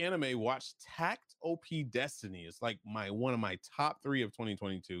you like anime, watch Tact OP Destiny. It's like one of my top 3 of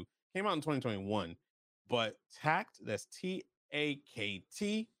 2022. Came out in 2021, but Tact, that's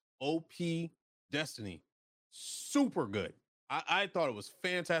TAKT OP Destiny, super good. I thought it was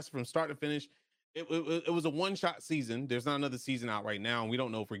fantastic from start to finish. It was a one-shot season. There's not another season out right now, and we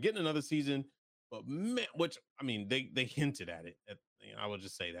don't know if we're getting another season. But man, they hinted at it. I would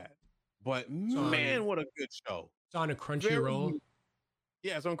just say that. But man, what a good show! It's on a Crunchyroll.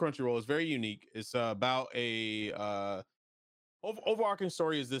 Yeah, it's on Crunchyroll. It's very unique. It's about a overarching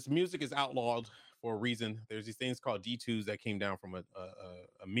story. Is this music is outlawed for a reason. There's these things called D2s that came down from a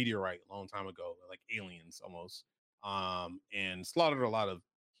meteorite a long time ago, like aliens almost, and slaughtered a lot of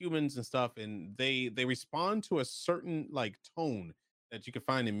humans and stuff. And they respond to a certain like tone that you can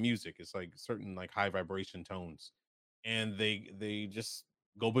find in music. It's like certain like high vibration tones, and they just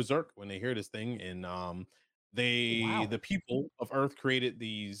go berserk when they hear this thing. And the people of Earth created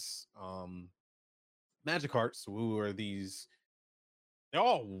these magic hearts, who are these. They're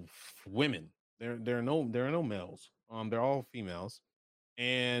all women. There are no males. They're all females,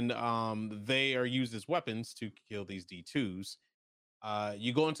 and they are used as weapons to kill these D2s.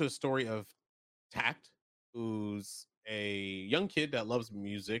 You go into a story of Tact, who's a young kid that loves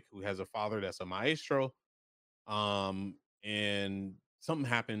music, who has a father that's a maestro, and something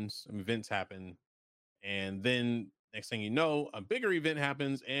happens, some events happen, and then next thing you know, a bigger event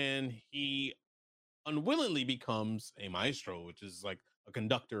happens, and he unwillingly becomes a maestro, which is like a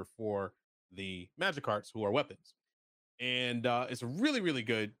conductor for the magic arts, who are weapons. And it's really, really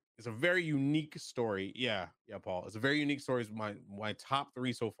good. It's a very unique story. Yeah, Paul. It's a very unique story. It's my top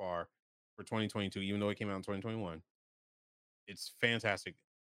 3 so far for 2022, even though it came out in 2021. It's fantastic.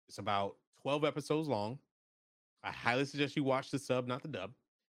 It's about 12 episodes long. I highly suggest you watch the sub, not the dub.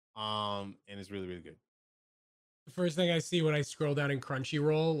 And it's really, really good. The first thing I see when I scroll down in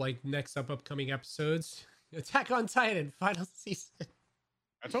Crunchyroll, like next upcoming episodes, Attack on Titan final season.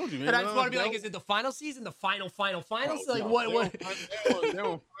 I told you, man. And I just want to be like, is it the final season? The final? Like what? They're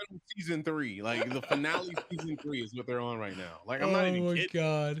on final season 3. Like the finale season 3 is what they're on right now. Like I'm not even kidding. Oh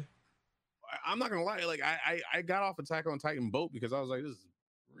my god. I'm not gonna lie. Like I got off Attack on Titan boat because I was like, this is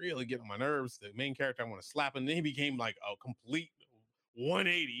really getting on my nerves. The main character I want to slap, and then he became like a complete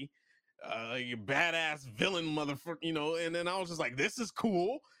 180, like a badass villain motherfucker, And then I was just like, this is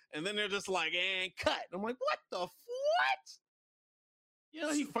cool. And then they're just like, and cut. And I'm like, what the what?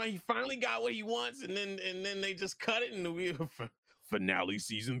 He finally got what he wants, and then they just cut it, and we finale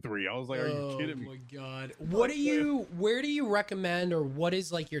season 3. I was like, are you kidding me? Oh my god. Where do you recommend, or what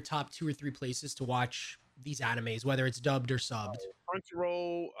is like your top 2 or 3 places to watch these animes, whether it's dubbed or subbed?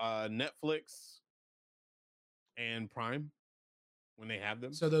 Crunchyroll, Netflix, and Prime, when they have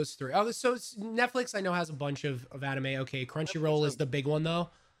them. So those 3. Oh, so Netflix I know has a bunch of anime. Okay, Crunchyroll is the big one though.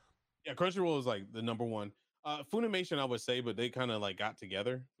 Yeah, Crunchyroll is like the number one. Funimation, I would say, but they kind of like got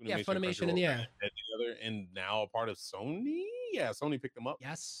together. Funimation and together, and now a part of Sony. Yeah, Sony picked them up.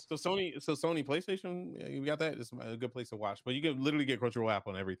 Yes. So Sony PlayStation, you got that. It's a good place to watch. But you can literally get Crunchyroll app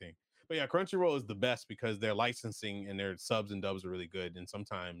on everything. But yeah, Crunchyroll is the best because their licensing and their subs and dubs are really good. And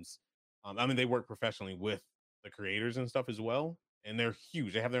sometimes, they work professionally with the creators and stuff as well. And they're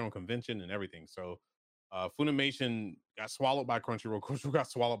huge. They have their own convention and everything. So Funimation got swallowed by Crunchyroll. Crunchyroll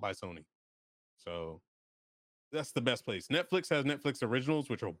got swallowed by Sony. So that's the best place. Netflix has Netflix originals,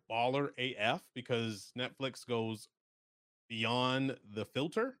 which are baller AF because Netflix goes beyond the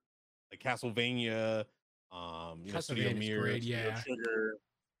filter, like Castlevania, Studio Mirror, great, Studio Trigger.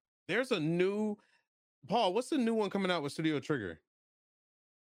 There's a new Paul. What's the new one coming out with Studio Trigger?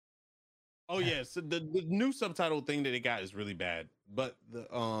 Oh yes, yeah, so the new subtitle thing that they got is really bad. But the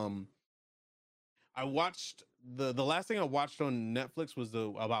I watched the last thing I watched on Netflix was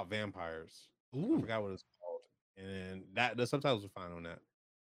about vampires. Ooh. I forgot what it's called, and that the subtitles were fine on that.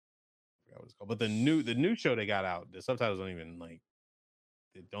 I forgot what it's called, but the new show they got out, the subtitles don't even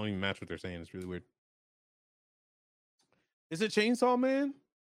match what they're saying. It's really weird. Is it Chainsaw Man?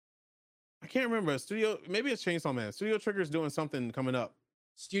 I can't remember. Maybe it's Chainsaw Man. Studio Trigger's doing something coming up.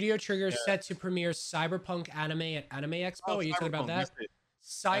 Studio Trigger set to premiere Cyberpunk anime at Anime Expo. Are you talking about that?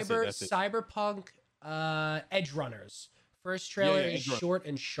 That's it. Cyberpunk Edge Runners. First trailer is short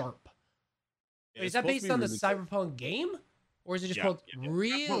and sharp. Wait, is that based on the really Cyberpunk game? Or is it just called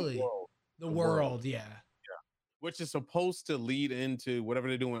really? The world, yeah. Which is supposed to lead into whatever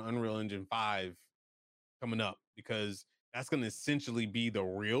they're doing Unreal Engine 5 coming up, because that's going to essentially be the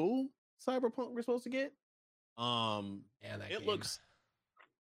real Cyberpunk we're supposed to get. It looks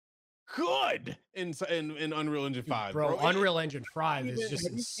good in Unreal Engine 5. Bro, Unreal Engine 5 is just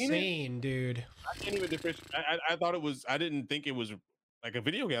insane, dude. I can't even differentiate. I thought it was, I didn't think it was like a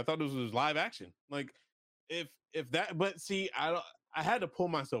video game. I thought it was live action. Like if that, but see, I had to pull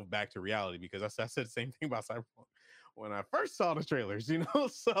myself back to reality, because I said the same thing about Cyberpunk when I first saw the trailers, you know?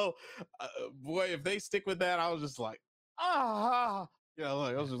 So, boy, if they stick with that, I was just like, you know,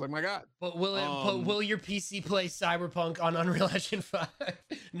 like, I was just like, my God. But will your PC play Cyberpunk on Unreal Engine 5?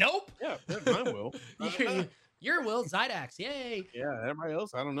 Nope. Yeah, mine will. Your will, Zydax, yay. Yeah, everybody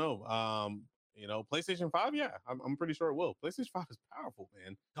else, I don't know. You know, PlayStation 5, yeah, I'm pretty sure it will. PlayStation 5 is powerful,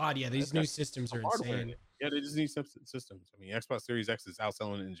 man. God, yeah, these new systems are insane. Yeah, they just need systems. I mean, Xbox Series X is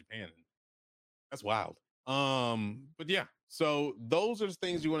outselling it in Japan, and that's wild. But yeah, so those are the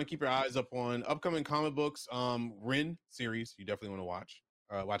things you want to keep your eyes up on. Upcoming comic books, Ren series, you definitely want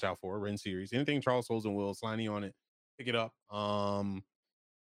to watch out for. Ren series, anything Charles Soules and Will Sliney on it, pick it up.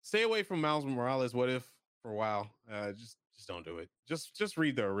 Stay away from Miles Morales What If for a while. Just don't do it. Just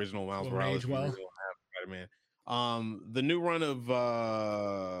read the original Miles Morales. Spider-Man. The new run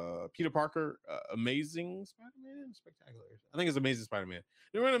of Peter Parker, Amazing Spider-Man, Spectacular. I think it's Amazing Spider-Man.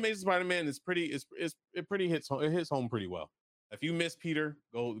 The new run of Amazing Spider-Man is it hits home pretty well. If you miss Peter,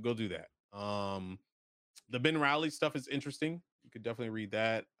 go do that. The Ben Reilly stuff is interesting. You could definitely read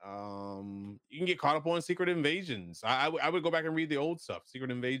that. You can get caught up on Secret Invasions. I would go back and read the old stuff.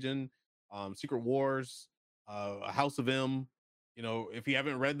 Secret Invasion, Secret Wars, House of M. You know, if you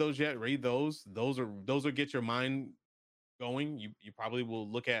haven't read those yet, read those. Those are get your mind going. You probably will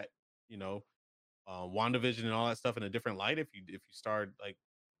look at, you know, WandaVision and all that stuff in a different light if you start, like,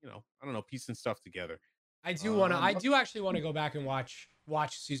 you know, I don't know, piecing stuff together. I do actually want to go back and watch,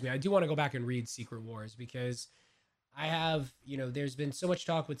 excuse me. I do want to go back and read Secret Wars, because I have, you know, there's been so much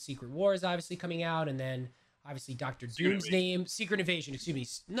talk with Secret Wars obviously coming out, and then obviously Doctor Doom's name, Secret Invasion, excuse me.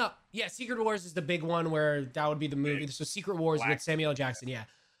 No, yeah, Secret Wars is the big one where that would be the movie. So Secret Wars with Samuel L. Jackson, yeah.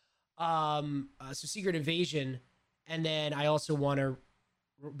 So Secret Invasion, and then I also want to,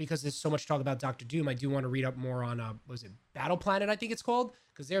 because there's so much talk about Doctor Doom, I do want to read up more on what was it, Battle Planet, I think it's called,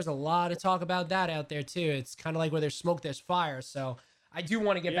 because there's a lot of talk about that out there too. It's kind of like where there's smoke, there's fire. So I do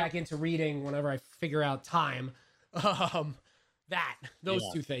want to get back into reading whenever I figure out time. Those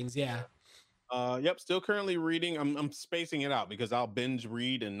two things, yeah. Yep, still currently reading. I'm spacing it out because I'll binge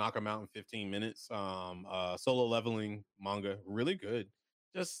read and knock them out in 15 minutes. Solo Leveling manga, really good.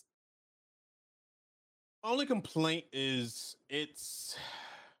 Just only complaint is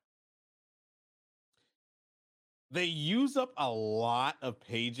they use up a lot of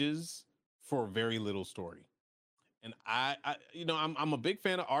pages for very little story. And I you know, I'm a big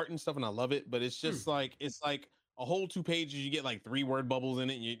fan of art and stuff, and I love it, but it's just like a whole 2 pages, you get like 3 word bubbles in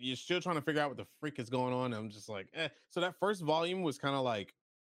it, and you're still trying to figure out what the freak is going on. I'm just like, So that first volume was kind of like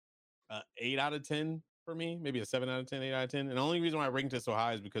 8 out of 10 for me, maybe a 7 out of 10, 8 out of 10. And the only reason why I ranked it so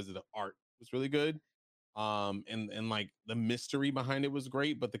high is because of the art was really good. And like the mystery behind it was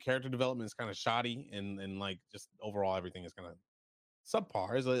great, but the character development is kind of shoddy, and like just overall everything is kind of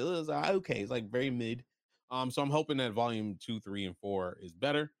subpar. It's okay, it's like very mid. So I'm hoping that volume 2, 3, and 4 is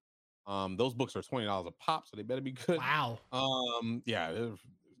better. Those books are $20 a pop, so they better be good. Wow. Yeah, they're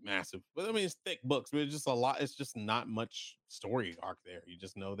massive, but I mean, it's thick books, but it's just a lot. It's just not much story arc there. You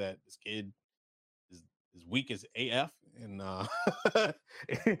just know that this kid is weak as AF, and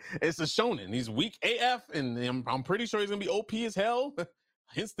it's a shonen. He's weak AF, and I'm pretty sure he's gonna be OP as hell.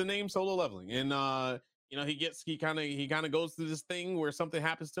 Hence the name Solo Leveling. And you know, he kind of goes through this thing where something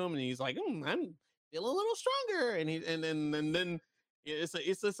happens to him, and he's like, I'm feeling a little stronger, and then it's a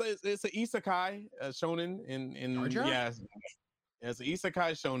isekai shonen, and yeah, it's an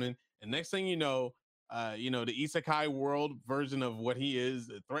isekai shonen, and next thing you know, the isekai world version of what he is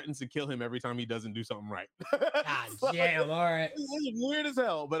threatens to kill him every time he doesn't do something right. God damn! All right, it's weird as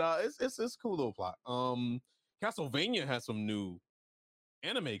hell, but it's a cool little plot. Castlevania has some new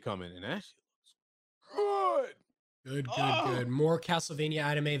anime coming, and that shit looks good. Good. More Castlevania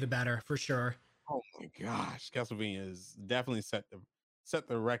anime, the better, for sure. Oh my gosh, Castlevania has definitely set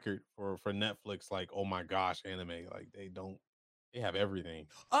the record for Netflix. Like, oh my gosh, anime, like they have everything.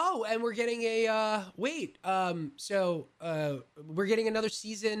 Oh, and we're getting we're getting another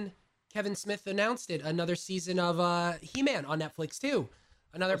season. Kevin Smith announced it, another season of He-Man on Netflix too.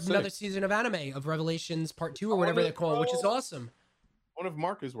 another season of anime of Revelations Part 2 or whatever they call it, which is awesome. I wonder if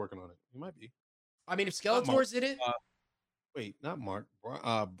Mark is working on it. He might be. I mean, if Skeletor's in it. Wait, not Mark.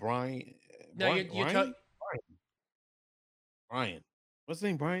 Brian. No, Brian. Brian. What's his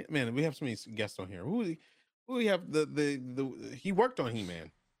name? Brian. Man, we have so many guests on here. Who we have? The he worked on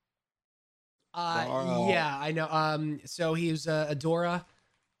He-Man. Yeah, I know. So he was Adora.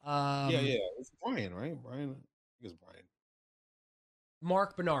 Yeah. It's Brian, right? Brian. I think it's Brian.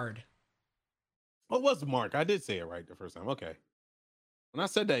 Mark Bernard. What was Mark? I did say it right the first time. Okay. When I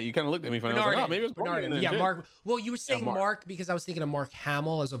said that, you kind of looked at me funny. I was like, oh, maybe it's Bernard. Yeah, Mark. Well, you were saying Mark because I was thinking of Mark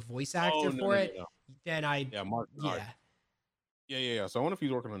Hamill as a voice actor for it. No. Then Mark. Bernard. Yeah. So I wonder if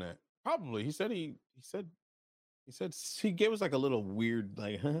he's working on that. Probably. He said he gave us like a little weird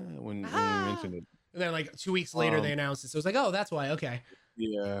when we mentioned it. And then like 2 weeks later they announced it. So it's like, oh, that's why. Okay.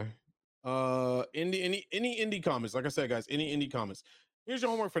 Yeah. Any indie comments? Like I said, guys, any indie comments. Here's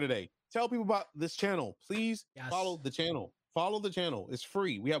your homework for today. Tell people about this channel. Please follow the channel. Follow the channel. It's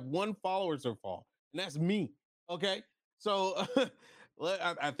free. We have 1 follower so far, and that's me. Okay. So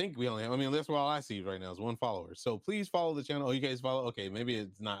I think we only have, that's what all I see right now is 1 follower. So please follow the channel. Oh, you guys follow? Okay, maybe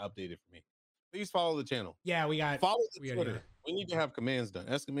it's not updated for me. Please follow the channel. Yeah, we got follow the Twitter. We need to have commands done.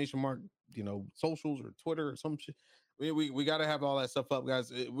 Exclamation mark, socials or Twitter or some shit. We got to have all that stuff up,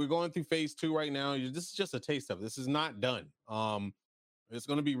 guys. We're going through phase 2 right now. This is just a taste of it. This is not done. It's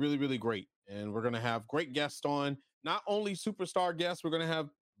going to be really, really great. And we're going to have great guests on, not only superstar guests, we're going to have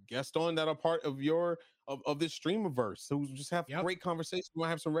guests on that are part of of this streamiverse. So we just have great conversations. We might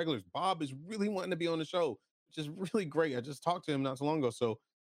have some regulars. Bob is really wanting to be on the show, which is really great. I just talked to him not so long ago. So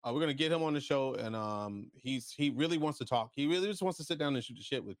we're going to get him on the show. And he really wants to talk. He really just wants to sit down and shoot the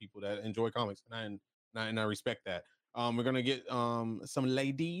shit with people that enjoy comics. And I respect that. We're going to get some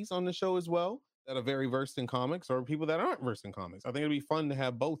ladies on the show as well that are very versed in comics, or people that aren't versed in comics. I think it'll be fun to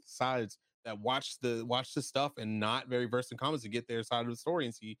have both sides that watch the stuff and not very versed in comics to get their side of the story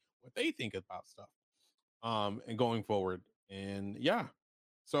and see what they think about stuff. And going forward. And yeah.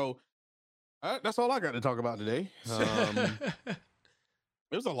 So that's all I got to talk about today.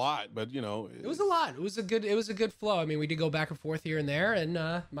 It was a lot, but it was a lot. It was a good flow. I mean, we did go back and forth here and there,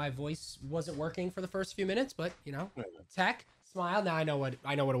 and my voice wasn't working for the first few minutes, but tech, smile. Now I know what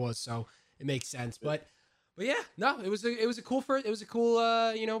it was, so it makes sense. But yeah, no, it was a cool first,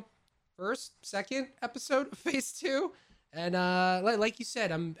 second episode of phase 2. And like you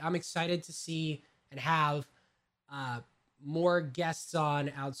said, I'm excited to see and have more guests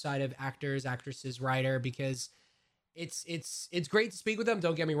on outside of actors, actresses, writer, because it's great to speak with them.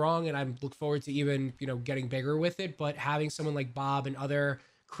 Don't get me wrong, and I look forward to even getting bigger with it. But having someone like Bob and other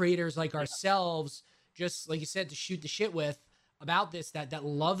creators like ourselves, just like you said, to shoot the shit with about this, that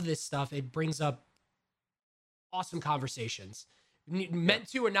love this stuff, it brings up awesome conversations. Meant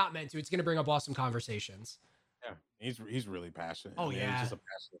to or not meant to, it's going to bring up awesome conversations. Yeah, he's really passionate. Oh, yeah. He's just a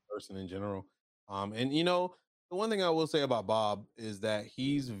passionate person in general. And the one thing I will say about Bob is that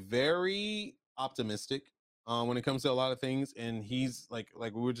he's very optimistic when it comes to a lot of things, and he's like we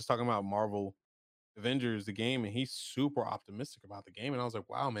were just talking about Marvel Avengers, the game, and he's super optimistic about the game. And I was like,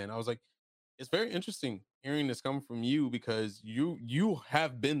 wow, man. I was like, it's very interesting hearing this come from you, because you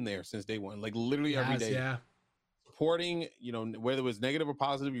have been there since day one, like literally every day. Yeah. Supporting, whether it was negative or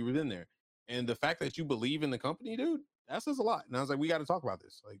positive, you've been there. And the fact that you believe in the company, dude, that says a lot. And I was like, we got to talk about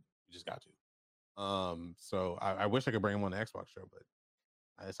this. Like, we just got to. So I wish I could bring him on the Xbox show, but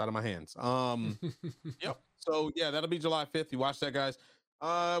it's out of my hands. Yep. So yeah, that'll be July 5th. You watch that, guys.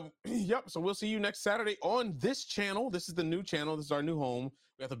 Yep. So we'll see you next Saturday on this channel. This is the new channel. This is our new home.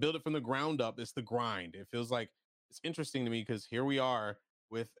 We have to build it from the ground up. It's the grind. It feels like it's interesting to me because here we are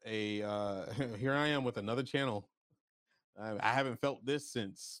with here I am with another channel. I haven't felt this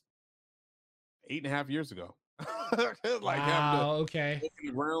since 8.5 years ago. Like, wow, okay. From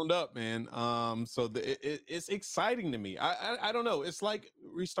the ground up, man. So it's exciting to me. I don't know. It's like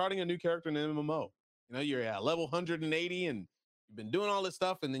restarting a new character in an MMO. You're at level 180 and you've been doing all this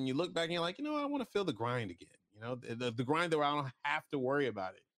stuff, and then you look back and you're like, I want to feel the grind again. The grind where I don't have to worry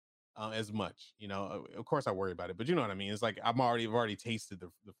about it as much. Of course I worry about it, but you know what I mean. It's like I've already tasted the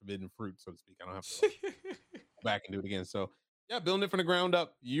forbidden fruit, so to speak. I don't have to go back and do it again. So yeah, building it from the ground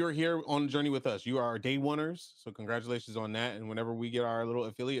up. You're here on the journey with us. You are our day oneers, so congratulations on that. And whenever we get our little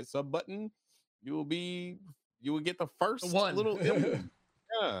affiliate sub button, you will get the first little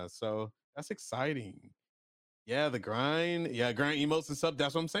yeah. So that's exciting. Yeah, the grind. Yeah, grind emotes and sub.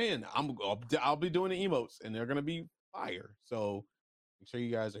 That's what I'm saying. I'll be doing the emotes, and they're gonna be fire. So make sure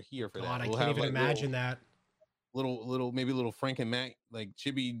you guys are here for that. I can't even imagine that. Maybe little Frank and Mac, like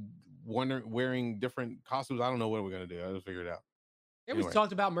Chibi wearing different costumes. I don't know what we're gonna do. I'll just figure it out. Yeah, we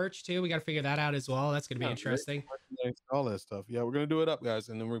talked about merch too. We got to figure that out as well. That's going to be interesting. All that stuff. Yeah, we're gonna do it up, guys,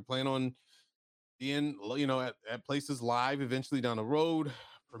 and then we plan on being, at places live eventually down the road,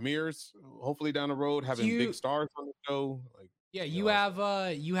 premieres hopefully down the road, having big stars on the show. Like, yeah, you have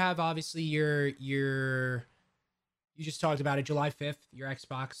obviously your. You just talked about it, July 5th, your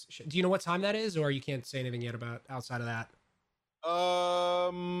Xbox. Do you know what time that is, or you can't say anything yet about outside of that?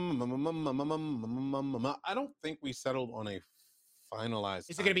 I don't think we settled on a finalized.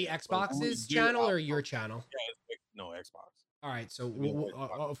 Is it going to be Xbox's channel or your channel? Yeah, no, Xbox. All right, so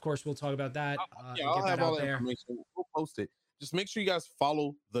of course we'll talk about that. I'll have all the information. We'll post it. Just make sure you guys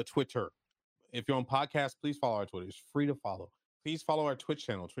follow the Twitter. If you're on podcast, please follow our Twitter. It's free to follow. Please follow our Twitch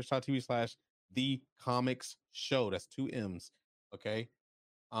channel, twitch.tv/The Commix Show. That's 2 M's. Okay.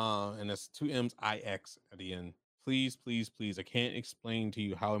 And that's 2 M's IX at the end. Please, please, please. I can't explain to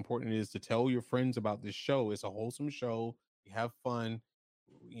you how important it is to tell your friends about this show. It's a wholesome show. We have fun.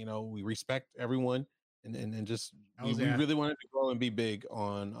 We respect everyone. And just we really wanted to grow and be big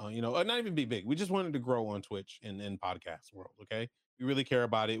on not even be big. We just wanted to grow on Twitch and podcast world. Okay. We really care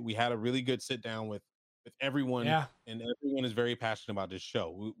about it. We had a really good sit down with everyone, and everyone is very passionate about this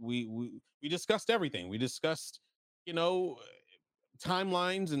show. We discussed everything. We discussed,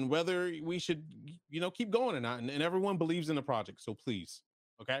 timelines and whether we should, keep going or not. And everyone believes in the project. So please.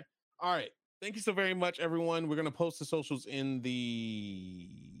 Okay. All right. Thank you so very much, everyone. We're going to post the socials in the.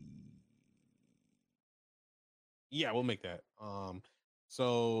 Yeah, we'll make that.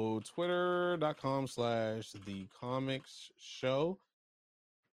 So twitter.com/The Commix Show.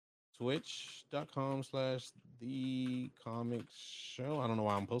 Twitch.com/The Commix Show. I don't know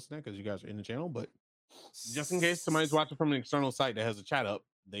why I'm posting that because you guys are in the channel, but just in case somebody's watching from an external site that has a chat up,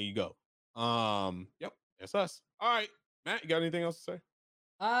 there you go. Yep, that's us. All right, Matt, you got anything else to say?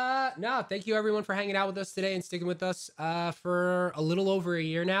 No, thank you everyone for hanging out with us today and sticking with us for a little over a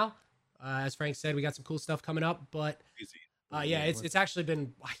year now. As Frank said, we got some cool stuff coming up, but it's actually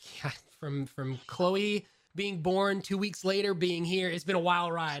been from Chloe being born 2 weeks later, being here. It's been a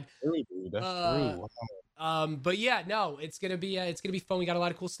wild ride. That's true. But yeah, no, it's gonna be fun. We got a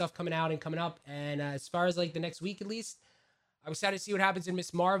lot of cool stuff coming out and coming up. And as far as like the next week, at least, I was sad to see what happens in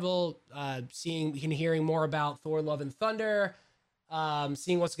Miss Marvel. Seeing and hearing more about Thor: Love and Thunder.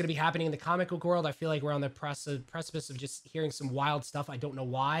 Seeing what's gonna be happening in the comic book world. I feel like we're on the precipice of just hearing some wild stuff. I don't know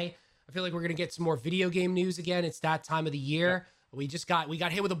why. I feel like we're gonna get some more video game news again. It's that time of the year. Yeah. We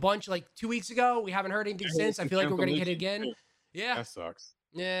got hit with a bunch like 2 weeks ago. We haven't heard anything since. I feel like we're gonna get it again. Yeah, that sucks.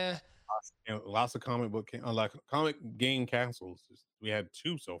 Yeah, lots of comic game cancels. We had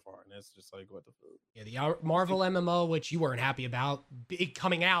 2 so far, and that's just like what the fuck. Yeah, the Marvel MMO, which you weren't happy about,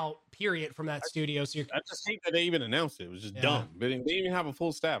 coming out. Period from that studio. So I just hate that they even announced it. It was just dumb. They didn't even have a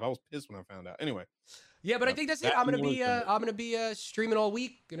full staff. I was pissed when I found out. Anyway. Yeah, but I think that's it. I'm gonna be streaming all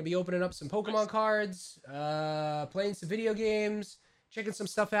week. Gonna be opening up some Pokemon cards, playing some video games, checking some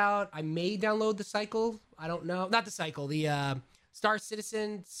stuff out. I may download the Cycle. I don't know, not the Cycle. The Star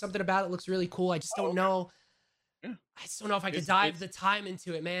Citizen. Something about it looks really cool. I just don't know. Yeah. I just don't know if I could dive the time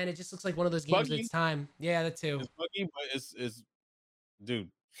into it, man. It just looks like one of those games that's time. Yeah, that too. It's buggy, but it's dude.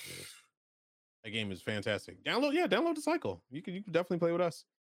 That game is fantastic. Download the Cycle. You can definitely play with us.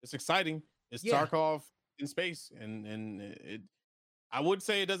 It's exciting. It's Tarkov in space, and it. I would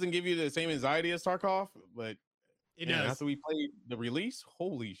say it doesn't give you the same anxiety as Tarkov, but it does. After we played the release,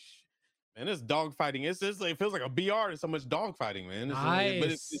 holy shit, man! It's dogfighting. It feels like a BR. There's so much dogfighting, man. Nice. But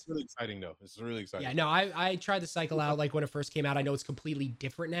it's really exciting though. It's really exciting. Yeah, no, I tried the Cycle out like when it first came out. I know it's completely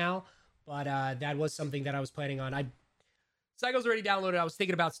different now, but that was something that I was planning on. Cycle's already downloaded. I was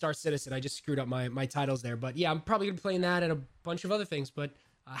thinking about Star Citizen. I just screwed up my titles there, but yeah, I'm probably gonna be playing that and a bunch of other things, but.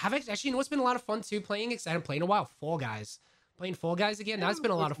 Actually, you know what's been a lot of fun too? Playing a while. Fall Guys. Playing Fall Guys again. That's been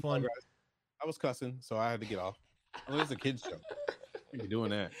a lot of fun. I was cussing, so I had to get off. I mean, it's a kid's show. You're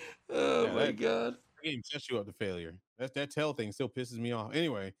doing that. Oh my god. That game sets you up to failure. That tail thing still pisses me off.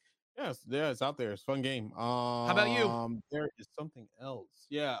 Anyway, it's out there. It's a fun game. How about you? There is something else.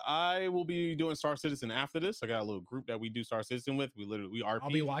 Yeah, I will be doing Star Citizen after this. I got a little group that we do Star Citizen with. We RP. I'll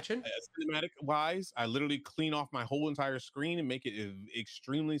be watching. Cinematic wise, I literally clean off my whole entire screen and make it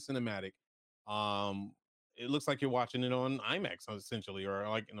extremely cinematic. It looks like you're watching it on IMAX essentially, or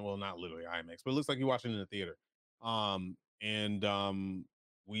like, well, not literally IMAX, but it looks like you're watching it in the theater.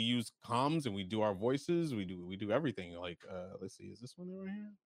 We use comms and we do our voices. We do everything. Like, let's see, is this one right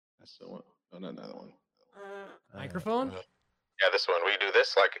here? That's the one. Oh, no, another one. Microphone. Yeah, this one. We do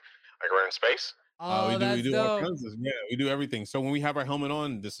this like we're in space. Oh, we do all kinds of, we do everything. So when we have our helmet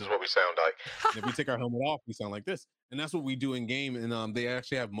on, this is what we sound like. And if we take our helmet off, we sound like this. And that's what we do in game. And they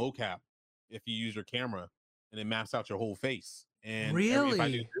actually have mocap if you use your camera, and it maps out your whole face. And really, if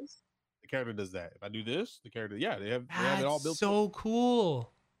I do this, the character does that. If I do this, the character, yeah, they have it all built. So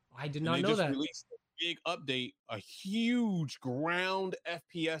cool. I did not know that. They just released a big update, a huge ground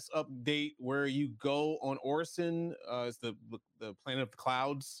FPS update where you go on Orison, it's the planet of the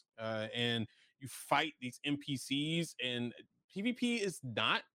clouds, and you fight these NPCs. And PvP is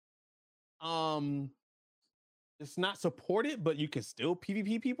not it's not supported, but you can still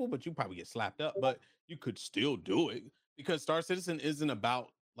PvP people, but you probably get slapped up, but you could still do it because Star Citizen isn't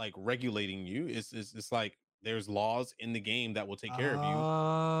about like regulating you. It's like there's laws in the game that will take care of you.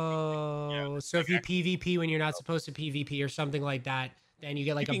 Oh, so if you PvP when you're not supposed to PvP or something like that, then you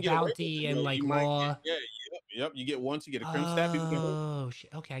get like a bounty and like raw. Yep. You get once, you get a crim stab. Oh shit.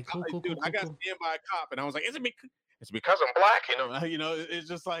 Okay, cool. I got scanned by a cop, and I was like, it's because I'm black, it's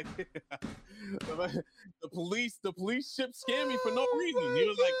just like the police ship scanned me for no reason. He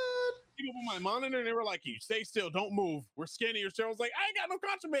was like, people on my monitor, and they were like, "You stay still, don't move. We're scanning your show." I was like, "I ain't got no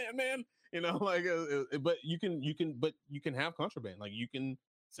contraband, man." But you can have contraband. Like you can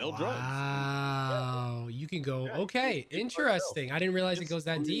sell drugs. Wow, you can go. Okay, interesting. I didn't realize it goes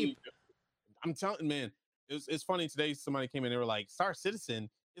that deep. I'm telling, man. It's funny today. Somebody came in, they were like, "Star Citizen,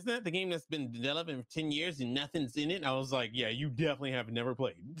 isn't that the game that's been developing for 10 years and nothing's in it?" I was like, "Yeah, you definitely have never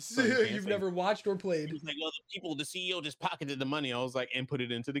played. So you've never watched or played." He was like, "Well, the CEO just pocketed the money." I was like, "And put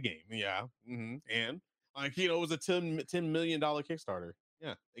it into the game." Yeah. Mm-hmm. And like, it was a $10 million Kickstarter.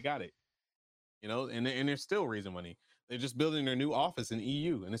 Yeah, they got it. And they're still raising money. They're just building their new office in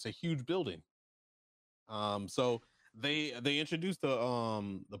EU, and it's a huge building. So they introduced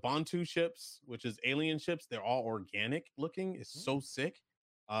the Bantu ships, which is alien ships. They're all organic looking. It's so sick.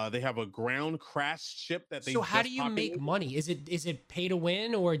 They have a ground crash ship that they. So how do you make money? Is it pay to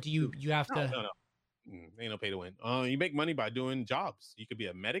win, or do you have to? No. Ain't no pay to win. You make money by doing jobs. You could be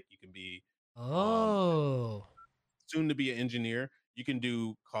a medic. You can be soon to be an engineer. You can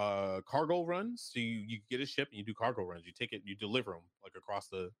do cargo runs. So you get a ship and you do cargo runs. You take it, you deliver them like across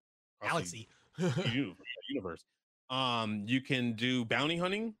the galaxy, universe. You can do bounty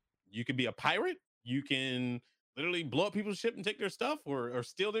hunting. You can be a pirate. You can literally blow up people's ship and take their stuff or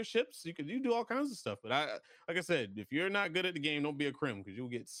steal their ships. You do all kinds of stuff. But like I said, if you're not good at the game, don't be a crim because you'll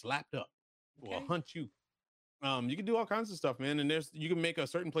get slapped up. Okay. Will hunt you. You can do all kinds of stuff, man. And you can make a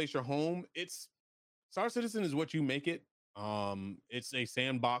certain place your home. It's Star Citizen is what you make it. It's a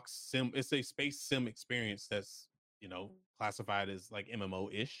sandbox sim. It's a space sim experience that's classified as like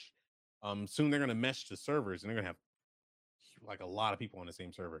MMO-ish. Soon they're gonna mesh the servers and they're gonna have like a lot of people on the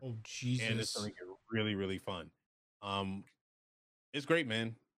same server. Oh Jesus! And it's gonna get really, really fun. It's great,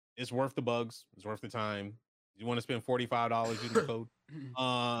 man. It's worth the bugs. It's worth the time. You want to spend $45 using the code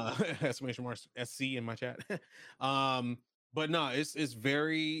exclamation mark SC in my chat. But no, it's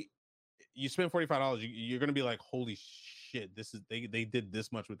very. You spend $45, you're gonna be like, holy shit! This is they did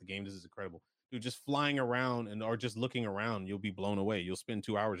this much with the game. This is incredible. Dude, just flying around or just looking around, you'll be blown away. You'll spend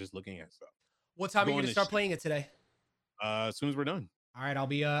 2 hours just looking at stuff. What time are you gonna start playing it today? As soon as we're done. All right, I'll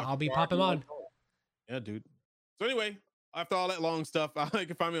be popping on. Yeah, dude. So anyway, after all that long stuff, you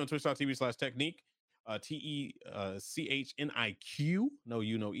can find me on twitch.tv/technique, TECHNIQ, no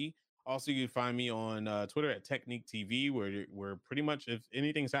U, no E. Also, you can find me on Twitter at Technique TV, where pretty much if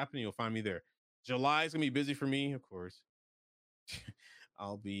anything's happening, you'll find me there. July is gonna be busy for me, of course.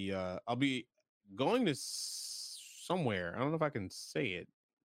 I'll be going to somewhere. I don't know if I can say it.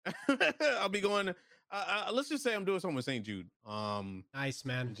 I'll be going. Let's just say I'm doing something with St. Jude. Nice,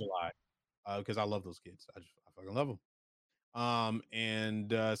 man. In July, because I love those kids. I fucking love them.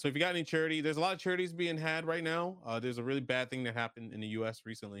 So if you got any charity, there's a lot of charities being had right now. There's a really bad thing that happened in the U.S.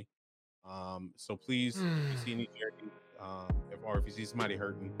 recently. So please, if you see any charity, or if you see somebody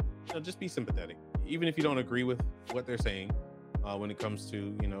hurting, just be sympathetic, even if you don't agree with what they're saying. When it comes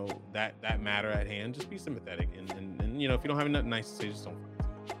to that matter at hand, just be sympathetic, and if you don't have nothing nice to say, just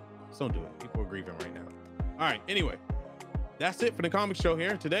don't do it. People are grieving right now. All right, anyway, that's it for the comic show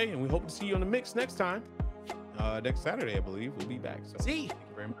here today, and we hope to see you on the mix next time. Next Saturday, I believe we'll be back. So thank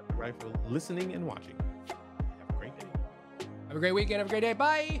you very much for listening and watching. Have a great day. Have a great weekend. Have a great day.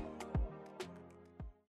 Bye.